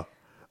better.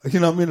 You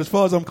know what I mean? As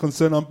far as I'm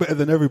concerned, I'm better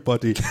than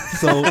everybody.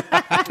 So,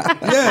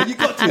 yeah, you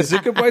got to. It's a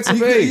good way to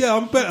be. Yeah,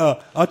 I'm better.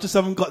 I just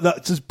haven't got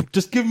that.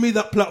 Just give me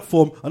that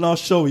platform and I'll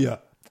show you.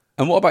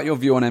 And what about your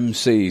view on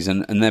MCs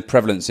and their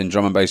prevalence in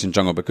drum and bass and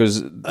jungle?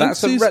 Because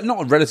that's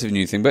not a relatively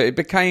new thing, but it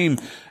became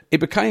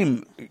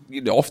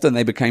you know, often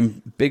they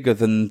became bigger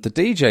than the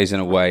DJs in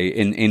a way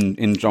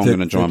in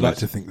jungle and drum and bass. I'd like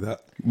to think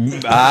that.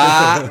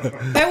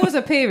 There was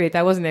a period,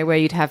 though, wasn't there, where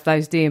you'd have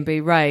those D&B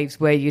raves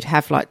where you'd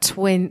have like 10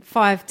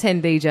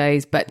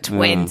 DJs, but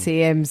 20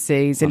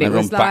 MCs, and it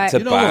was like, back to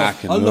you know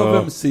back. I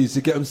love MCs.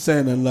 You get what I'm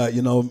saying, and like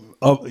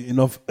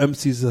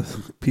MCs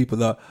are people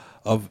that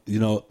are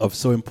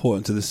so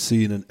important to the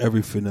scene and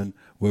everything and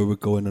where we're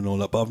going and all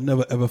that. But I've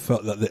never ever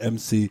felt that the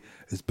MC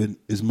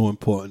is more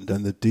important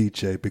than the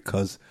DJ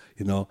because,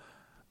 you know,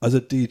 as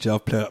a DJ,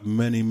 I've played at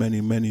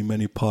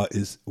many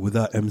parties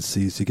without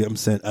MCs, you get what I'm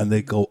saying, and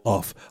they go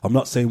off. I'm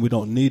not saying we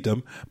don't need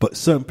them, but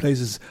certain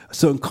places,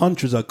 certain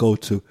countries I go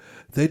to,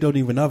 they don't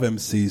even have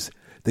MCs.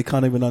 They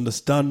can't even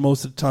understand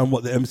most of the time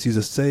what the MCs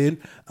are saying,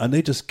 and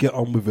they just get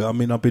on with it. I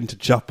mean, I've been to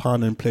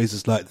Japan and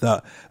places like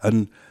that,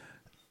 and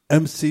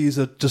MCs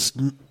are just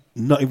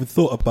not even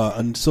thought about,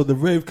 and so the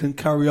rave can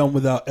carry on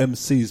without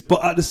MCs.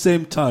 But at the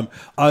same time,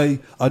 I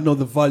know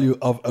the value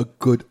of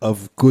good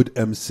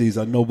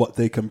MCs. I know what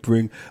they can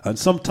bring, and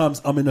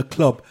sometimes I'm in a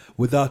club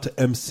without an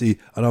MC,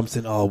 and I'm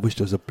saying, "Oh, I wish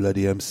there was a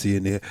bloody MC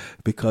in here,"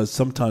 because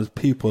sometimes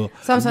people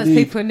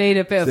need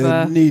a bit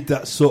of need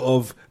that sort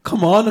of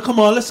come on,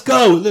 let's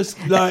go,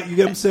 let's, like, you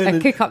get what I'm saying,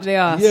 and kick up the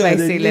arse, yeah,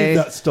 basically. they need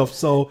that stuff.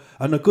 So,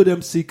 and a good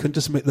MC can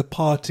just make the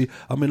party.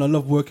 I mean, I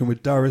love working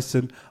with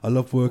Darrison. I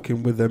love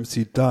working with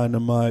MC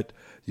Dynamite.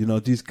 You know,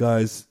 these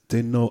guys,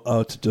 they know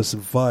how to just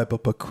vibe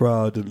up a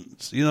crowd, and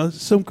you know,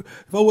 if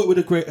I work with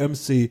a great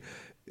MC,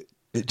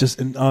 it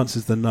just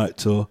enhances the night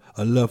to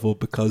a level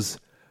because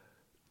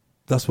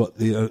that's what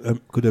the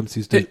good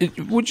MCs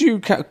do. Would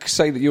you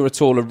say that you're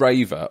at all a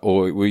raver,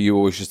 or were you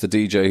always just a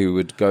DJ who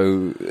would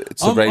go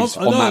to raves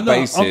on that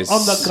basis?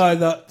 I'm that guy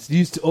that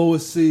used to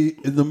always see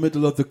in the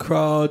middle of the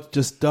crowd,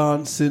 just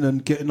dancing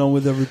and getting on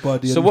with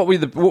everybody. So what were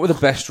the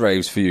best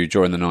raves for you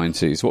during the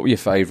 90s? What were your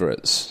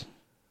favourites?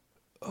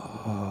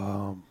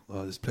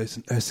 This place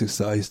in Essex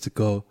that I used to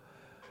go.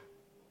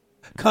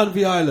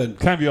 Canvey Island.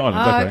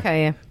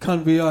 Okay, yeah.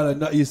 Canvey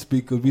Island, that used to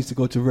be good. We used to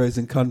go to raves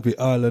in Canvey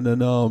Island,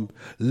 and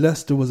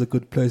Leicester was a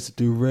good place to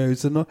do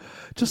raves. And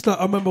just like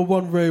I remember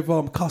one rave,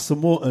 Castle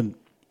Morton,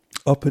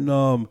 up in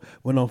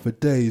went on for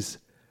days,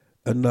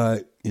 and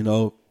like, you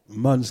know,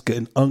 man's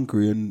getting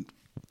hungry and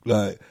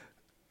like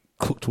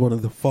cooked one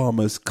of the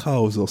farmers'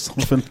 cows or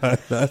something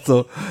like that.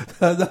 So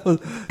that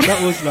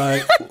was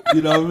like,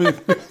 you know what I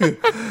mean?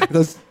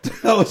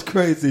 that was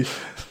crazy.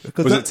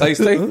 Was it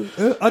tasty?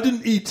 I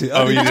didn't eat it.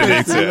 You didn't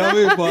eat it. You know what I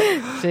mean? But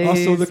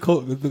I saw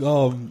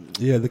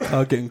the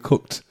cow getting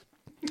cooked.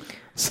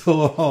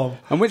 So,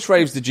 and which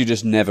raves did you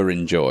just never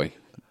enjoy,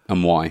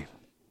 and why?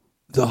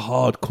 The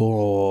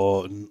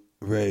hardcore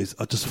raves.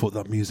 I just thought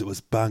that music was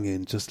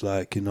banging. Just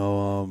like, you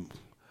know,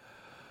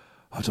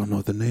 I don't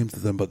know the names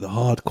of them, but the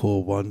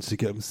hardcore ones, you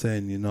get what I'm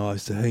saying? You know, I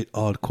used to hate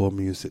hardcore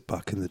music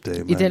back in the day,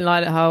 man. You didn't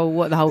like the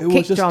whole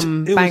kick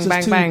drum, bang,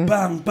 bang, bang.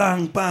 Bang,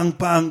 bang, bang,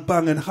 bang,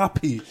 bang, and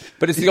happy.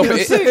 But it's the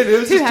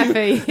opposite. Too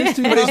happy.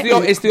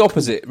 It's the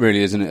opposite,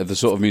 really, isn't it, of the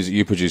sort of music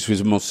you produce, which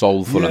is more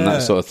soulful and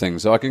that sort of thing.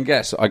 So I can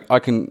guess, I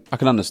can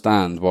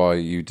understand why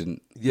you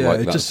didn't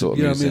like that sort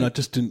of music. I mean, I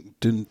just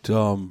didn't.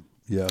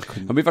 Yeah,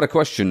 and we've had a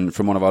question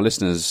from one of our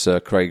listeners,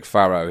 Craig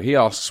Farrow. He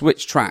asks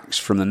which tracks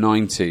from the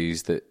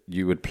 90s that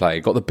you would play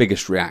got the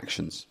biggest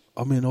reactions.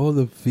 I mean, all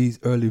the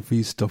early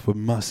V stuff were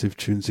massive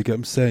tunes. You get what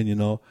I'm saying? You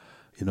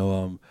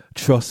know,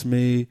 Trust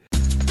Me.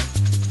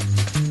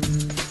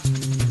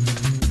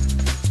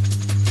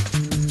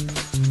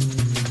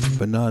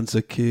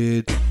 Bonanza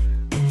Kid.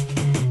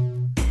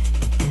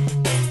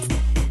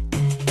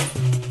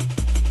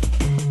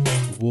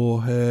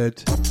 Warhead.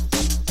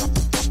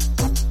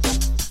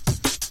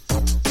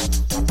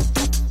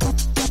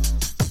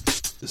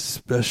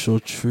 Special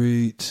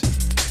Treat.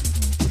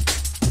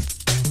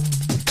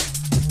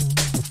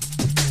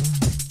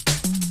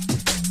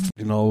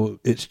 You know,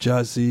 It's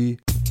Jazzy.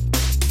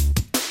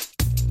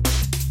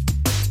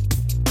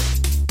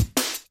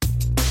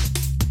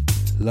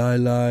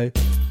 Lai.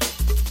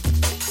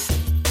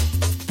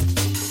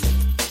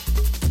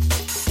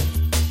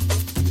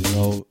 You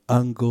know,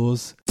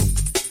 Angles.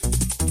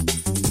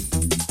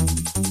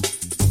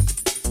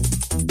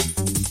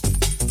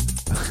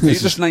 You're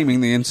just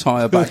naming the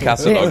entire back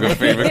catalogue of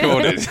being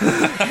recorded.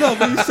 No,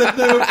 but you said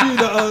there were a few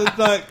that are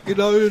like, you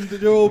know,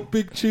 they're all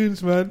big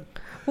tunes, man.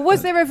 Well,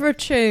 was there ever a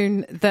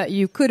tune that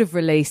you could have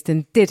released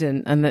and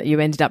didn't, and that you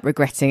ended up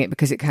regretting it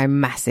because it came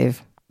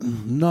massive?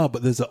 No,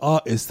 but there's an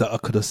artist that I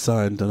could have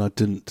signed and I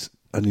didn't,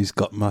 and he's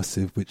got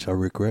massive, which I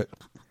regret.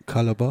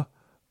 Caliber.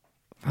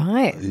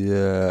 Right.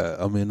 Yeah,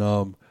 I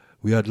mean,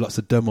 we had lots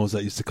of demos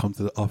that used to come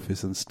to the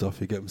office and stuff,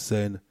 you get what I'm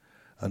saying?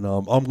 And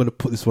I'm going to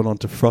put this one on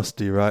to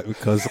Frosty, right?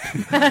 Because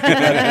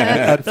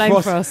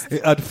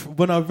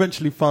when I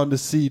eventually found the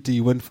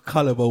CD, when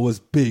Caliber was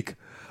big,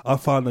 I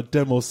found a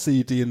demo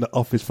CD in the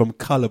office from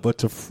Caliber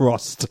to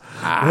Frost,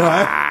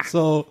 right?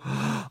 So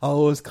I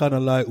was kind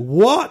of like,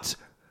 what?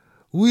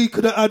 We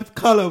could have had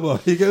Caliber,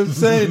 you get what I'm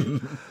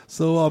saying?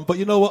 So, but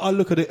you know what? I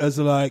look at it as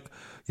like,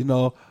 you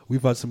know,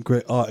 we've had some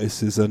great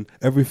artists and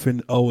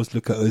everything I always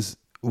look at as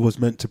was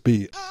meant to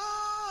be.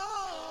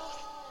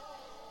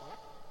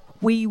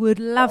 We would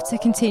love to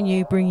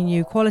continue bringing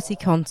you quality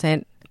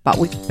content, but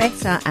with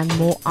better and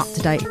more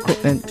up-to-date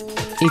equipment.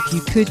 If you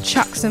could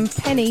chuck some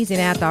pennies in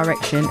our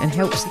direction and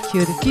help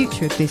secure the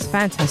future of this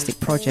fantastic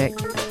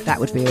project, that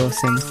would be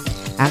awesome.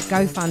 Our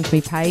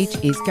GoFundMe page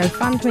is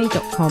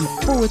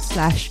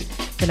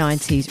gofundme.com/the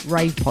 90s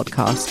Rave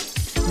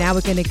Podcast. Now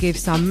we're going to give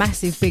some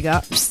massive big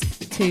ups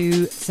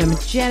to some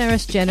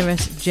generous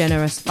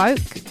folk.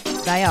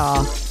 They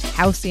are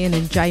Halcyon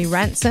and Jay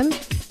Ransom,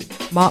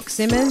 Mark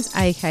Simmons,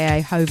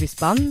 aka Hovis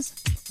Buns,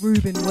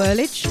 Ruben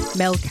Whirlage,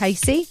 Mel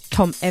Casey,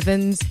 Tom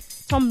Evans,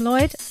 Tom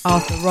Lloyd,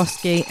 Arthur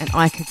Roski and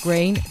Ika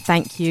Green.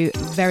 Thank you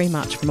very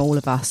much from all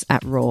of us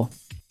at R.O.A.R.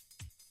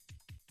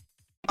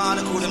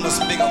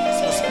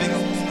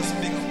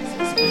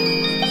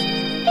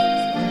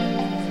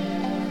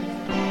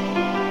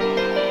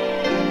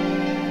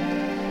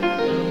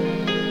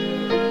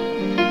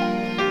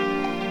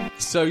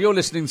 So you're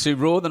listening to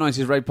R.O.A.R, the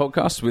 90s Rave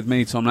Podcast, with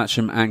me, Tom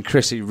Latcham, and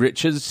Chrissy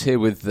Richards, here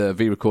with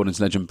V Recordings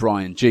legend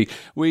Bryan Gee.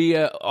 We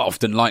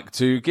often like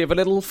to give a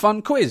little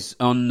fun quiz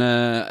on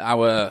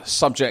our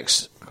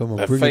subject's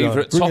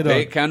favourite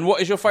topic. And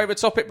what is your favourite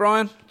topic,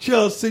 Bryan?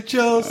 Chelsea.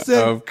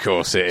 Of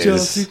course it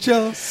is.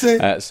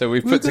 Chelsea. So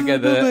we've put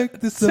together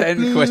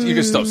 10 questions. You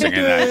can stop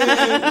singing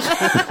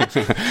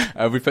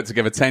now. We've put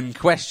together 10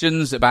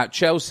 questions about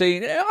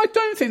Chelsea. I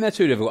don't think they're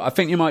too difficult. I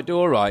think you might do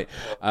all right.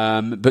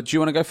 But do you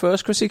want to go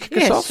first, Chrissy?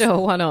 Kick us off? Sure,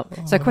 why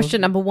not? So question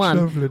number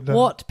 1.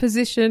 What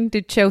position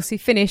did Chelsea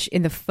finish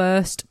in the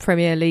first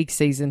Premier League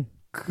season?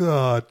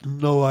 God,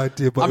 no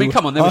idea. But I mean,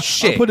 come on, they were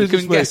shit. You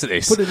couldn't guess at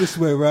this. Put it this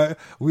way, right?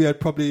 We had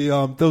probably,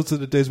 those are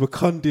the days with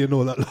Cundy and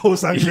all that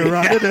was hanging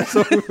around.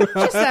 So,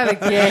 just have a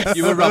guess.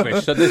 You were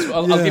rubbish. So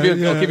I'll give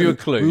you a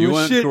clue. You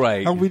weren't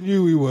great. And we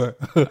knew we were.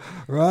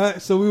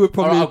 Right? So we were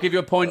probably... I'll give you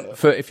a point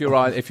for if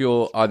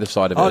you're either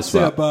side of it as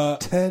well. I'd say about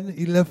 10,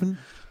 11...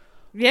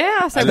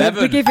 Yeah, so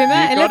we give him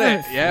that. You got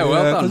it. Yeah,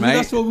 well done, mate.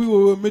 That's what we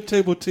were a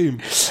mid-table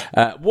team.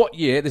 What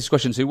year, this is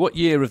question 2, what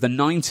year of the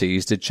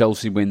 90s did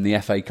Chelsea win the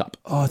FA Cup?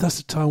 Oh, that's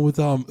the time with,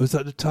 was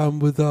that the time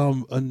with,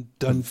 and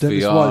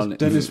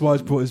Dennis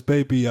Wise brought his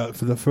baby out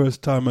for the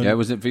first time. And,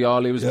 was it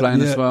Vialli was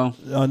playing as well?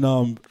 And,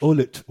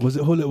 Hullet was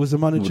the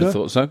manager? Would have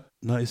thought so.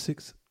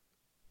 96.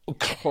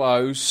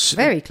 Close.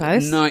 Very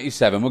close.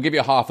 97. We'll give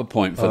you half a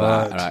point for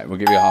that. All right, we'll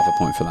give you half a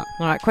point for that.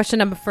 All right, question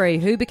number 3.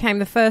 Who became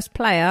the first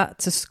player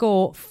to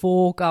score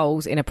 4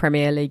 goals in a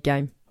Premier League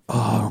game?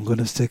 Oh, I'm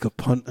going to take a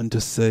punt and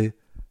just say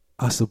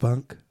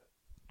Hasselbank.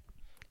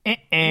 It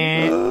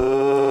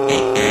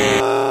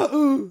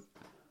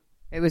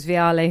was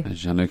Vialli.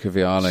 Gianluca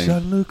Vialli.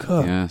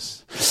 Gianluca.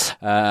 Yes.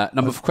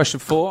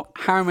 Question 4.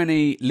 How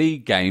many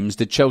league games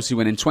did Chelsea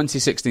win in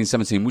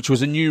 2016-17, which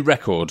was a new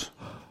record?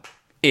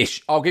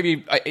 Ish. I'll give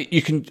you.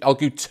 I'll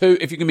give 2.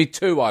 If you give me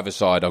 2 either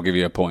side, I'll give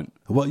you a point.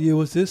 What year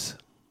was this?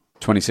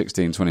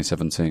 2016,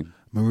 2017.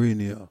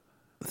 Mourinho.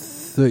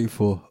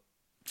 34.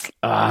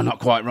 Not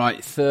quite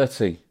right.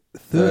 30.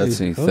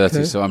 30. 30.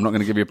 Okay. So I'm not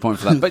going to give you a point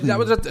for that. But that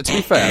was, to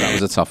be fair, that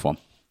was a tough one.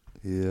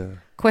 Yeah.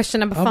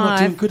 Question number 5. I'm not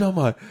doing good, am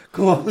I?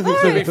 Come on.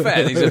 To be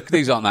fair,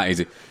 these aren't that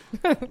easy.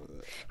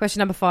 Question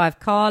number 5.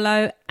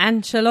 Carlo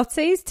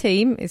Ancelotti's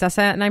team, is that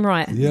saying that name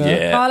right?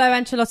 Yeah. Carlo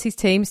Ancelotti's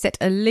team set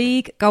a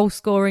league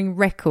goal-scoring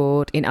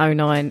record in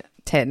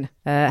 09-10.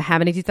 How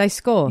many did they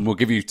score? We'll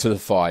give you to the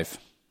 5.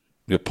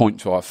 Your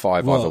point to our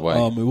 5 either way.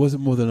 It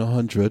wasn't more than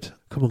 100.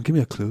 Come on, give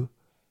me a clue.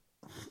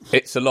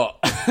 It's a lot.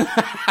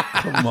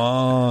 Come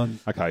on.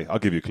 Okay, I'll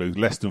give you a clue.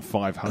 Less than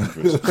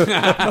 500. Does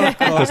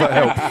that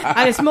help?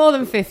 And it's more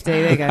than 50.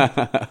 There you go.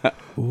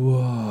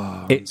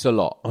 Whoa. It's a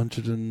lot.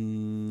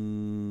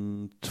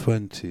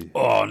 120.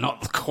 Oh,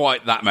 not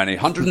quite that many.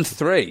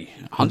 103.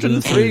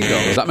 103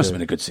 goals. That must have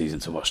been a good season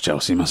to watch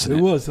Chelsea, mustn't it?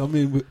 It was. I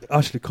mean,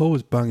 Ashley Cole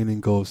was banging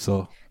in goals,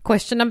 so.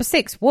 Question number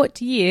 6. What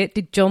year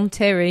did John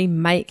Terry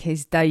make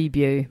his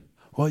debut?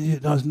 What year?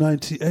 That was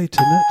 98, isn't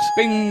it?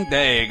 Bing!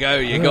 There you go.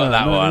 You got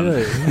that one.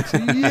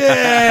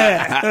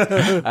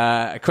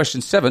 Yeah! Question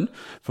 7.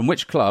 From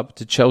which club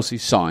did Chelsea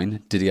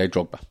sign Didier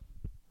Drogba?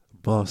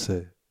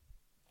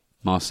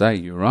 Marseille,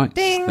 you're right.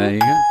 Ding. There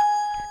you go.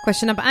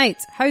 Question number 8.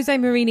 Jose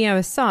Mourinho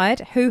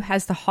aside, who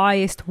has the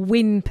highest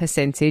win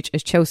percentage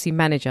as Chelsea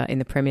manager in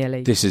the Premier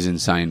League? This is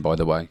insane, by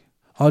the way.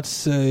 I'd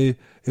say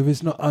if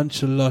it's not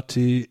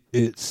Ancelotti,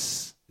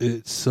 it's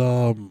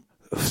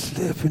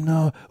flipping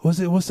now. What's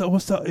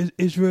that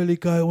Israeli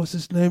guy? What's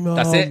his name?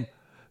 That's it.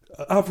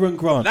 Avram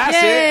Grant. That's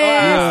Yes, it.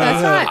 Wow.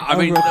 that's right. I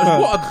mean,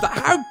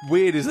 how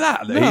weird is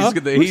that?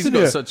 He's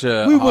got such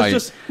a high...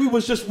 We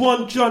was just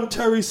one John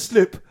Terry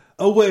slip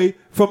away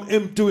from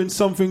him doing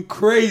something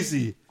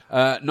crazy.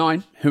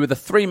 9. Who are the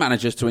 3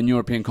 managers to win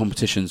European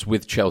competitions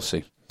with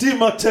Chelsea? Di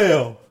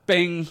Matteo.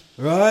 Bing.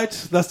 Right?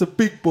 That's the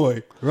big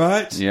boy.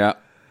 Right? Yeah.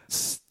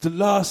 The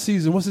last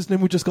season, what's his name?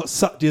 We just got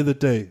sacked the other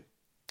day.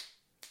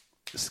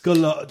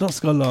 Not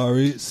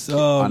Scolari. It's,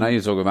 I know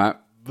you're talking about.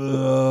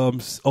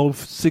 old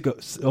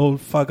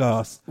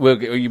fag-ass. We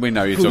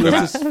know you're talking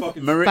about.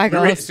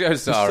 Maurizio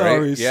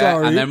Sarri.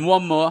 Sorry. And then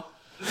one more.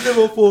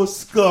 Liverpool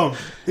scum.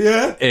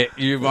 Yeah?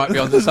 You might be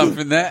onto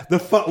something there. The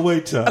fat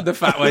waiter. The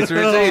fat waiter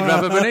indeed,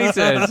 Robert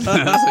Benitez. So you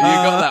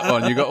got that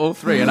one. You got all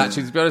 3. And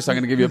actually, to be honest, I'm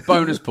going to give you a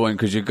bonus point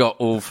because you got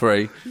all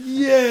 3.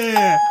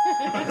 Yeah.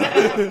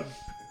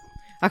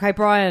 Okay,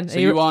 Brian. So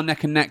you are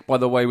neck and neck, by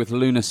the way, with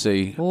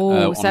Lunacy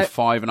on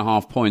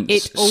 5.5 points.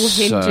 It all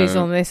hinges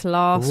on this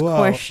last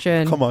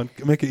question. Come on,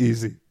 make it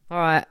easy. All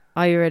right,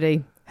 are you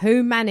ready?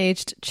 Who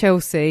managed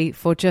Chelsea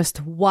for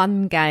just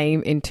 1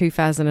 game in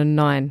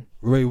 2009?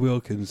 Ray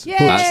Wilkins. Yay!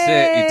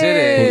 That's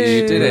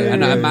it. You did it.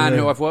 And a man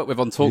who I've worked with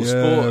on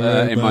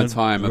TalkSport in my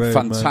time, a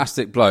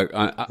fantastic bloke.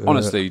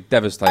 Honestly,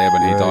 devastated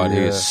when he died.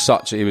 He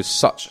was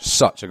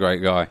such a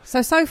great guy.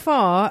 So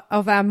far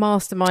of our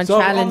mastermind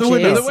challenges, the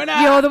winner.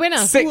 You're the winner.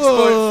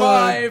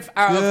 6.5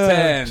 out of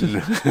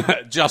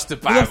 10. Just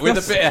about, with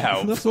a bit of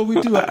help. That's what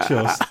we do at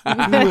Chelsea.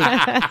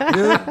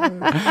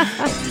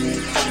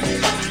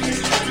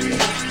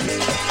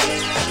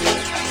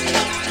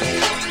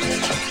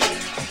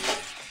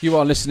 You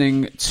are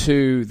listening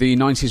to the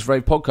 90s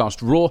Rave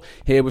Podcast, R.O.A.R,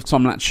 here with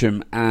Tom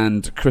Latcham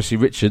and Chrissy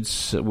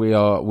Richards. We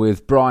are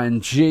with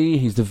Bryan Gee.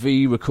 He's the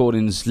V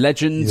Recordings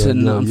legend,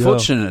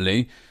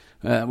 unfortunately,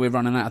 we're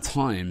running out of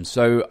time.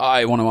 So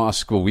we want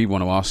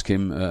to ask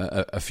him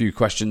a few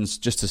questions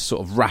just to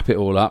sort of wrap it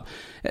all up.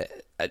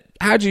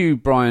 How do you,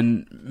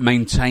 Bryan,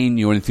 maintain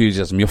your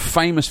enthusiasm? You're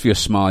famous for your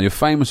smile. You're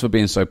famous for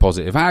being so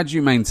positive. How do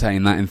you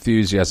maintain that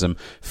enthusiasm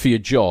for your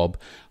job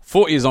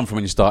 40 years on from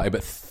when you started,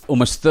 but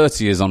almost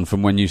 30 years on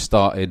from when you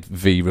started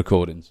V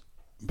Recordings?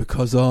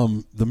 Because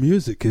the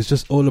music is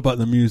just all about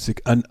the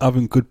music and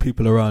having good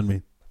people around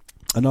me.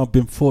 And I've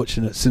been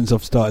fortunate since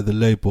I've started the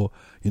label,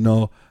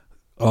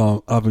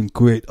 having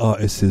great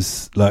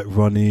artists like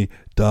Ronnie,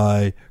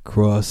 Di,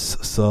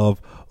 Cross, Sub,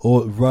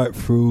 all right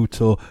through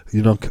to,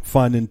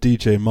 finding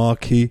DJ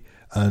Marquis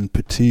and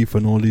Petit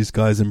and all these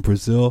guys in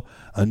Brazil.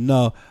 And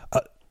now,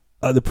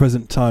 at the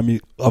present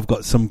time, I've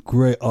got some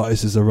great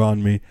artists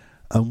around me.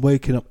 And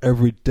waking up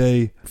every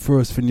day,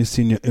 first thing you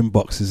see in your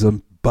inbox is a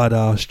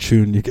badass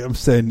tune. You get what I'm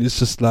saying? It's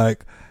just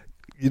like,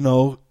 you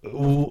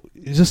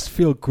just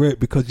feel great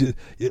because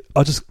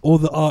all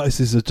the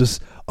artists are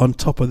just on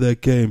top of their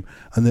game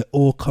and they're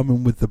all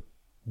coming with the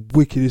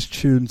wickedest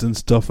tunes and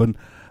stuff. And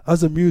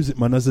as a music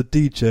man, as a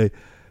DJ,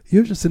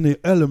 you're just in the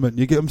element.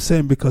 You get what I'm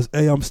saying? Because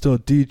I'm still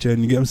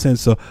DJing. You get what I'm saying?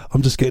 So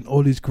I'm just getting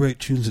all these great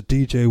tunes to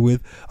DJ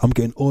with. I'm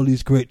getting all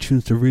these great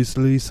tunes to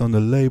release on the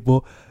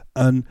label,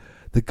 and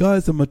the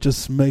guys that are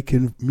just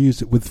making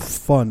music with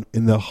fun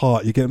in their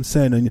heart. You get what I'm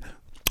saying?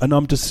 And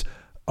I'm just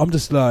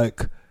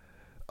like,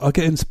 I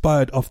get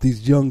inspired off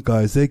these young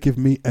guys. They give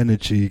me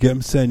energy. You get what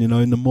I'm saying?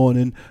 In the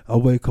morning, I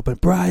wake up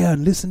and,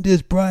 Bryan, listen to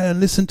this.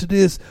 Bryan, listen to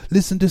this.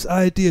 Listen to this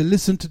idea.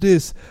 Listen to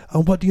this.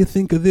 And what do you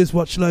think of this?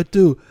 What shall I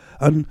do?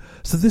 And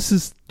so this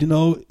is,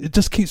 it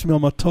just keeps me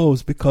on my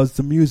toes because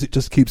the music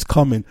just keeps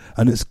coming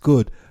and it's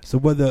good. So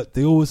whether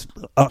they always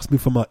ask me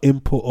for my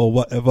input or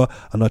whatever,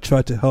 and I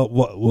try to help,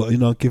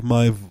 give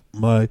my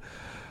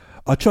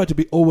I try to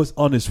be always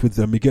honest with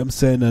them. You get what I'm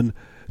saying? And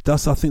I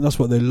think that's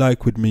what they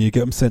like with me. You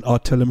get what I'm saying? I'll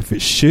tell them if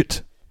it's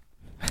shit.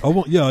 I'll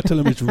tell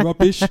them it's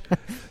rubbish.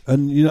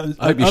 And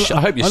I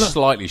hope you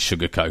slightly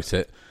sugarcoat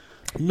it.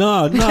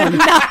 No, not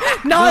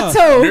at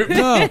all.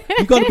 No,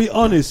 you got to be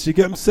honest. You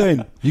get what I'm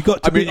saying? You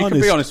got to be honest. You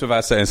can be honest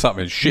without saying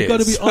something shit. You got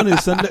to be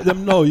honest and let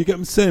them know. You get what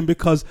I'm saying?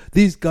 Because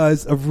these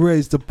guys have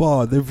raised the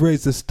bar, they've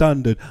raised the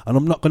standard, and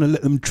I'm not going to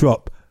let them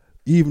drop.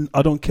 Even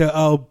I don't care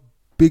how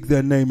big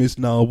their name is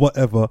now or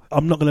whatever,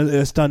 I'm not going to let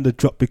their standard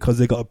drop because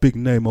they got a big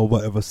name or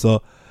whatever.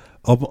 So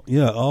I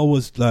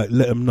always like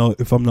let them know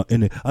if I'm not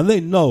in it, and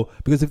they know,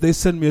 because if they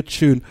send me a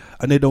tune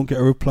and they don't get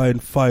a reply in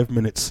 5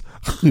 minutes,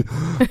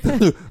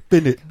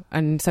 bin it.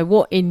 And so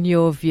what, in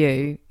your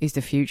view, is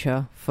the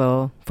future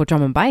for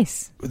drum and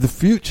bass? The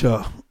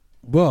future,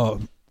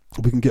 well,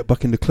 we can get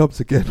back in the clubs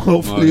again,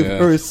 hopefully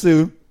very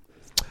soon.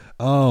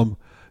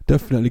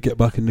 Definitely get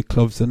back in the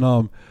clubs,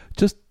 and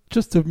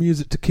just the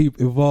music to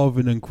keep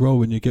evolving and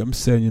growing. You get what I'm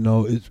saying?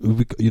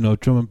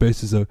 Drum and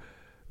bass is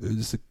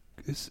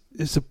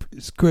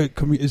it's great.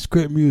 It's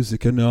great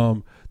music,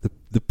 and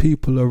the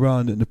people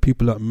around it and the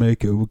people that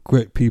make it were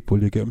great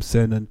people. You get what I'm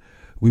saying? And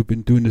we've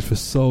been doing this for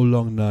so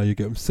long now. You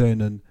get what I'm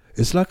saying? And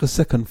it's like a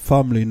second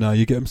family now.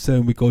 You get what I'm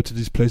saying? We go to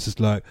these places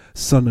like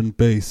Sun and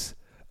Bass,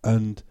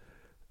 and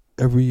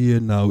every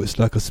year now it's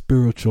like a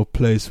spiritual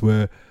place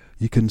where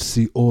you can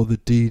see all the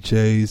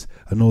DJs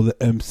and all the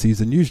MCs.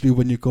 And usually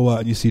when you go out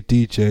and you see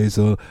DJs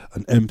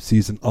and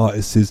MCs and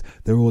artists,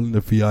 they're all in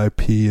the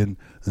VIP and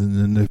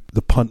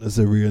the punters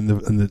area and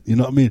the you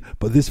know what I mean?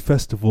 But this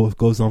festival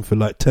goes on for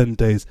like 10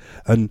 days,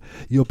 and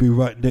you'll be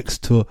right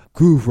next to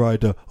Groove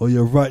Rider, or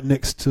you're right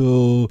next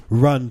to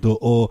Randall,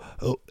 or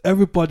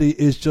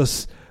everybody is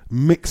just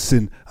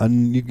mixing,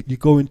 and you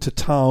go into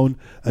town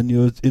and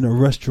you're in a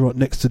restaurant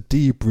next to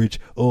D Bridge,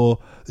 or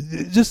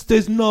just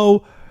there's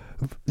no...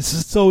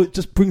 So it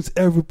just brings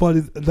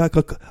everybody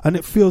and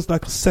it feels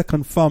like a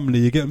second family.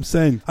 You get what I'm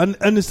saying?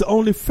 And it's the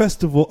only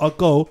festival I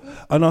go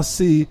and I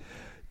see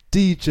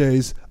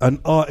DJs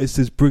and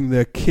artists bring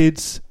their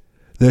kids,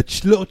 their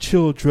little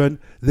children,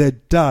 their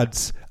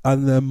dads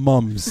and their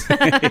mums.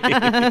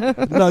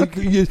 No,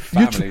 you're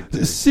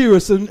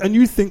serious, and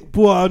you think,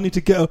 boy, I need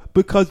to get up,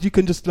 because you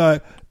can just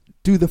like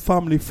do the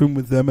family thing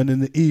with them, and in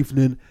the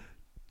evening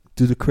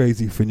do the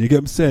crazy thing. You get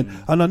what I'm saying?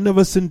 And I've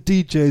never seen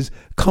DJs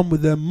come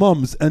with their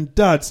mums and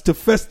dads to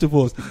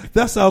festivals.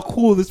 That's how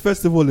cool this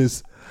festival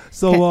is.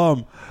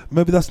 So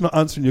maybe that's not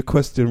answering your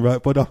question, right?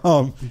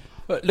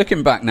 But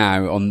looking back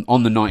now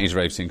on the 90s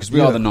rave scene, because we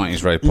are the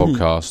 90s rave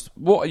podcast,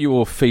 what are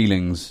your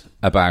feelings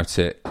about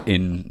it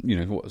in,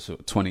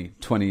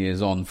 20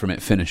 years on from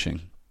it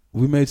finishing?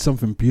 We made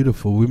something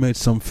beautiful. We made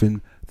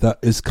something that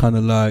is kind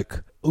of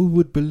like, who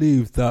would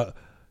believe that,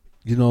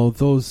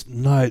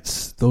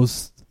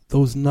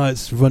 those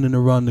nights running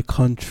around the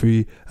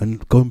country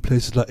and going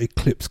places like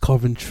Eclipse,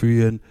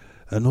 Coventry and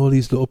all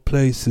these little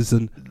places,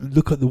 and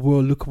look at the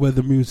world, look where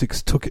the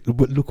music's took it,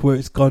 but look where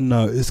it's gone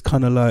now. It's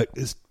kind of like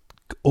it's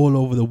all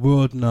over the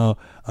world now,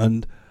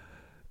 and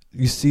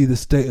you see the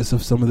status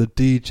of some of the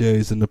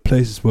DJs and the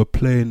places we're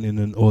playing in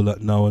and all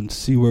that now, and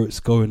see where it's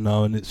going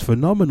now, and it's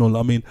phenomenal.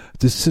 I mean,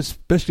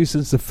 especially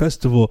since the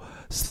festival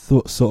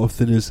sort of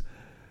thing is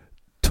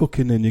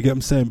tucking in, you get what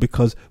I'm saying?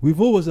 Because we've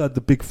always had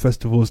the big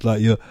festivals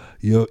like your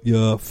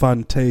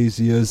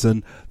Fantasias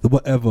and the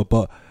whatever,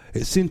 but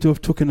it seemed to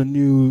have taken a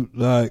new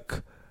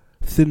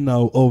thing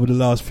now over the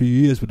last few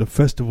years with the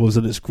festivals,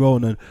 and it's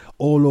grown and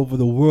all over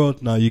the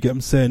world now, you get what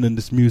I'm saying? And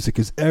this music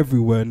is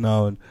everywhere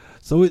now, and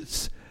so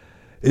it's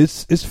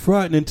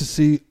frightening to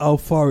see how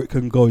far it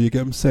can go, you get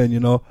what I'm saying?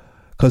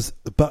 Because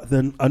back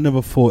then I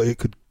never thought it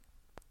could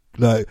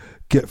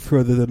get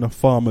further than a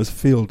farmer's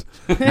field.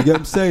 You get what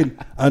I'm saying?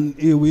 And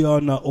here we are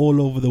now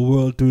all over the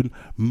world doing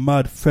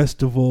mad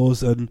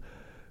festivals and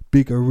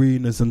big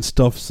arenas and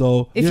stuff.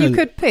 So if you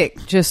could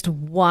pick just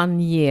 1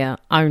 year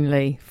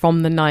only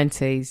from the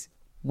 90s,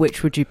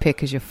 which would you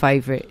pick as your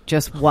favourite?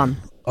 Just one.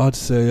 I'd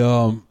say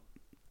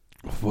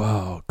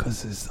wow,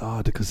 because it's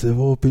hard, because they've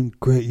all been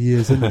great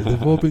years, isn't it?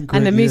 They've all been great.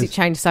 And the music years.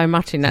 changed so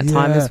much in that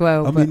time as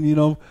well. I mean,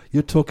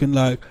 you're talking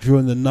like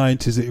during the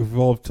 90s it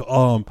evolved to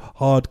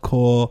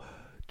hardcore,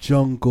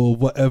 jungle,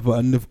 whatever,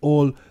 and they've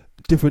all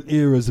different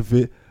eras of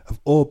it have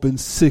all been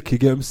sick, you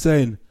get what I'm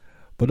saying?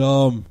 But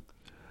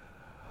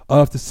I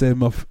have to say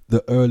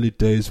the early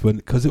days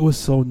because it was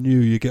so new,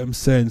 you get what I'm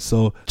saying?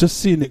 So just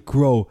seeing it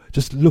grow,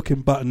 just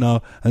looking back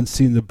now and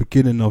seeing the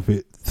beginning of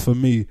it, for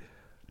me,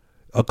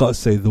 I got to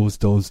say those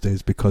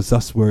days, because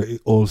that's where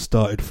it all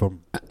started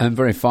from. And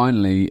very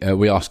finally,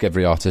 we ask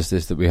every artist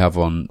this that we have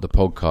on the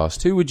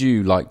podcast. Who would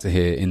you like to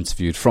hear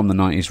interviewed from the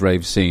 90s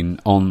rave scene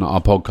on our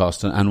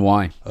podcast, and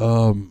why?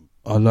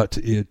 I'd like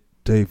to hear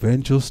Dave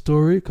Angel's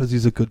story, because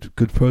he's a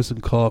good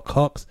person. Carl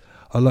Cox.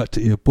 I'd like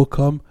to hear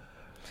Bookham.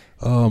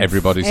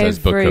 Everybody says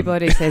Bookham.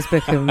 Everybody says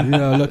Bookham.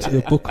 Yeah, I'd like to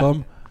hear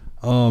Bookham.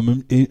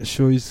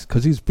 Sure,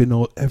 because he's been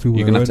all everywhere.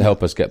 You're going to have to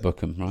help us get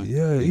Bookham, right?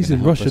 Yeah, he's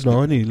in Russia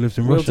now, and he lives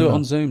in Russia. We'll do it now.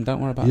 on Zoom, don't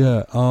worry about it.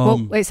 Yeah.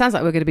 Well, it sounds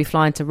like we're going to be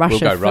flying to Russia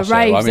We'll go for Russia.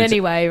 raves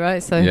anyway,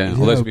 right? So yeah,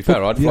 although to be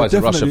fair, I'd fly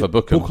to Russia for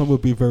Bookham. Bookham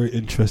would be very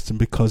interesting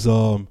because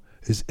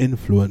his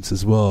influence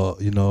as well,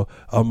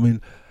 I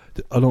mean,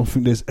 I don't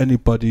think there's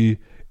anybody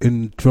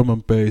in drum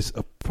and bass,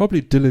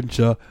 probably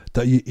Dillinger,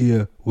 that you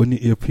hear when you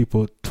hear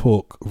people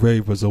talk,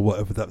 ravers or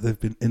whatever, that they've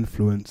been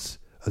influenced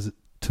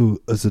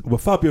well,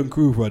 Fabio and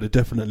Groove Rider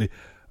definitely,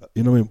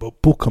 you know what I mean?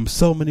 But Bookham,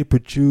 so many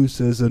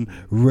producers and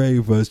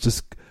ravers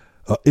just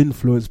are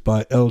influenced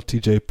by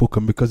LTJ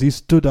Bookham, because he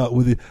stood out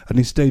with it and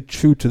he stayed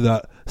true to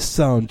that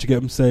sound, you get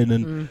what I'm saying?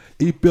 And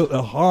he built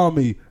a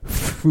army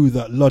through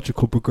that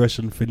logical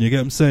progression thing, you get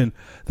what I'm saying?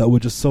 That were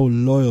just so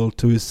loyal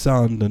to his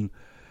sound, and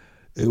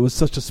it was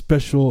such a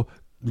special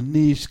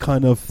niche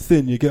kind of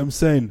thing, you get what I'm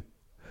saying?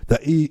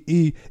 That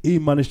he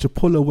managed to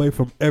pull away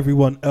from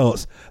everyone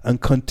else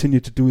and continue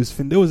to do his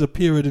thing. There was a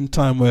period in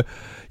time where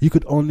you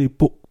could only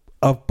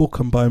book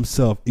him by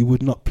himself. He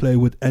would not play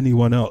with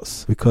anyone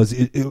else because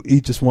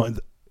he just wanted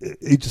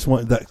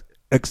that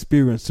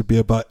experience to be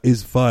about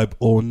his vibe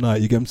all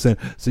night, you get what I'm saying?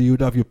 So you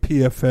would have your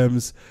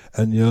PFMs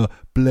and your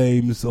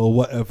Blames or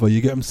whatever,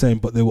 you get what I'm saying?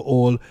 But they were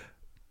all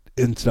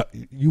into that.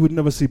 You would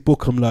never see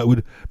Bookham like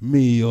with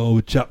me or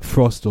with Jack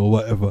Frost or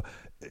whatever.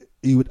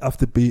 He would have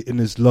to be in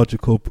his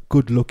logical,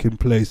 good-looking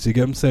place, you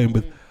get what I'm saying,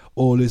 with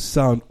all his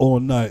sound all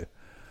night.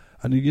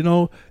 And, you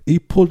know, he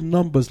pulled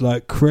numbers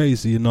like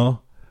crazy, you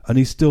know, and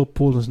he still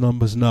pulls his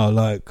numbers now.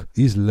 Like,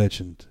 he's a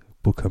legend,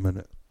 Bookham,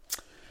 innit?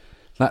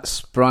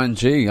 That's Bryan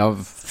Gee.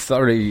 I've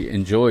thoroughly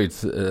enjoyed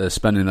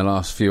spending the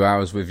last few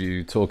hours with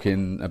you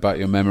talking about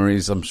your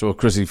memories. I'm sure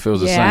Chrissy feels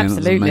the same.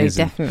 Absolutely,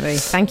 definitely.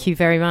 Thank you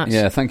very much.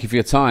 Yeah, thank you for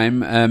your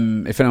time.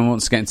 If anyone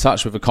wants to get in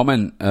touch with a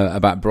comment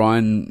about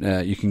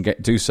Bryan, you can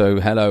do so.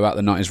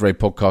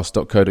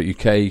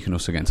 hello@the90sravepodcast.co.uk. You can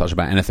also get in touch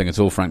about anything at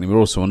all, frankly. We're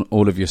also on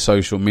all of your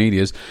social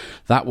medias.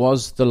 That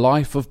was The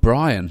Life of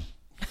Bryan.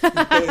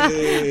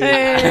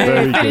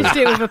 Hey, finished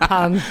it with a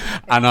pun.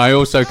 And I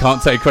also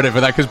can't take credit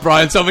for that because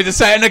Bryan told me to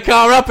say it in the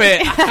car up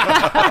it.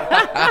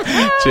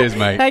 Cheers,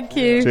 mate. Thank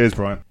you. Cheers,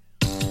 Bryan.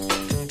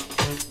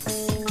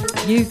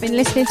 You've been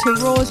listening to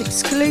Raw's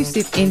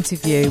exclusive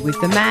interview with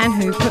the man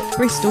who put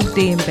Bristol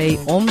D&B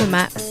on the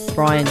map,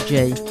 Bryan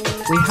Gee.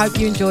 We hope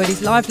you enjoyed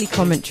his lively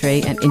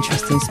commentary and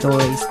interesting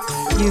stories.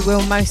 You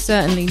will most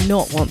certainly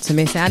not want to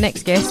miss our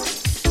next guest.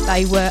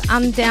 They were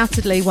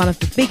undoubtedly one of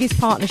the biggest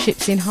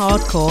partnerships in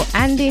hardcore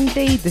and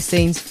indeed the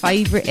scene's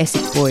favourite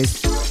Essex boys.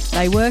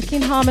 They work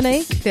in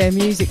harmony, their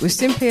music was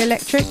simply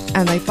electric,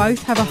 and they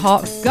both have a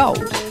heart of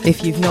gold.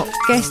 If you've not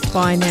guessed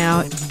by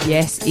now,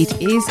 yes, it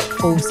is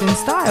Force and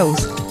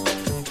Styles.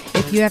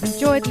 If you have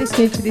enjoyed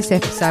listening to this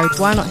episode,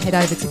 why not head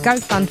over to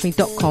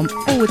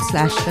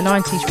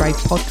gofundme.com/the90s Rave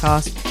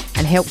Podcast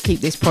and help keep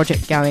this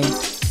project going.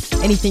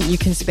 Anything you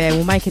can spare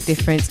will make a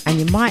difference, and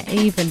you might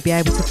even be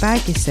able to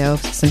bag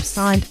yourself some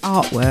signed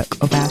artwork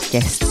of our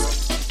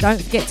guests. Don't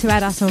forget to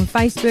add us on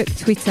Facebook,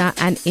 Twitter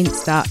and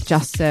Insta.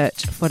 Just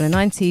search for the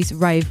 90s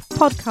Rave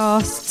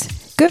Podcast.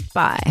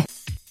 Goodbye.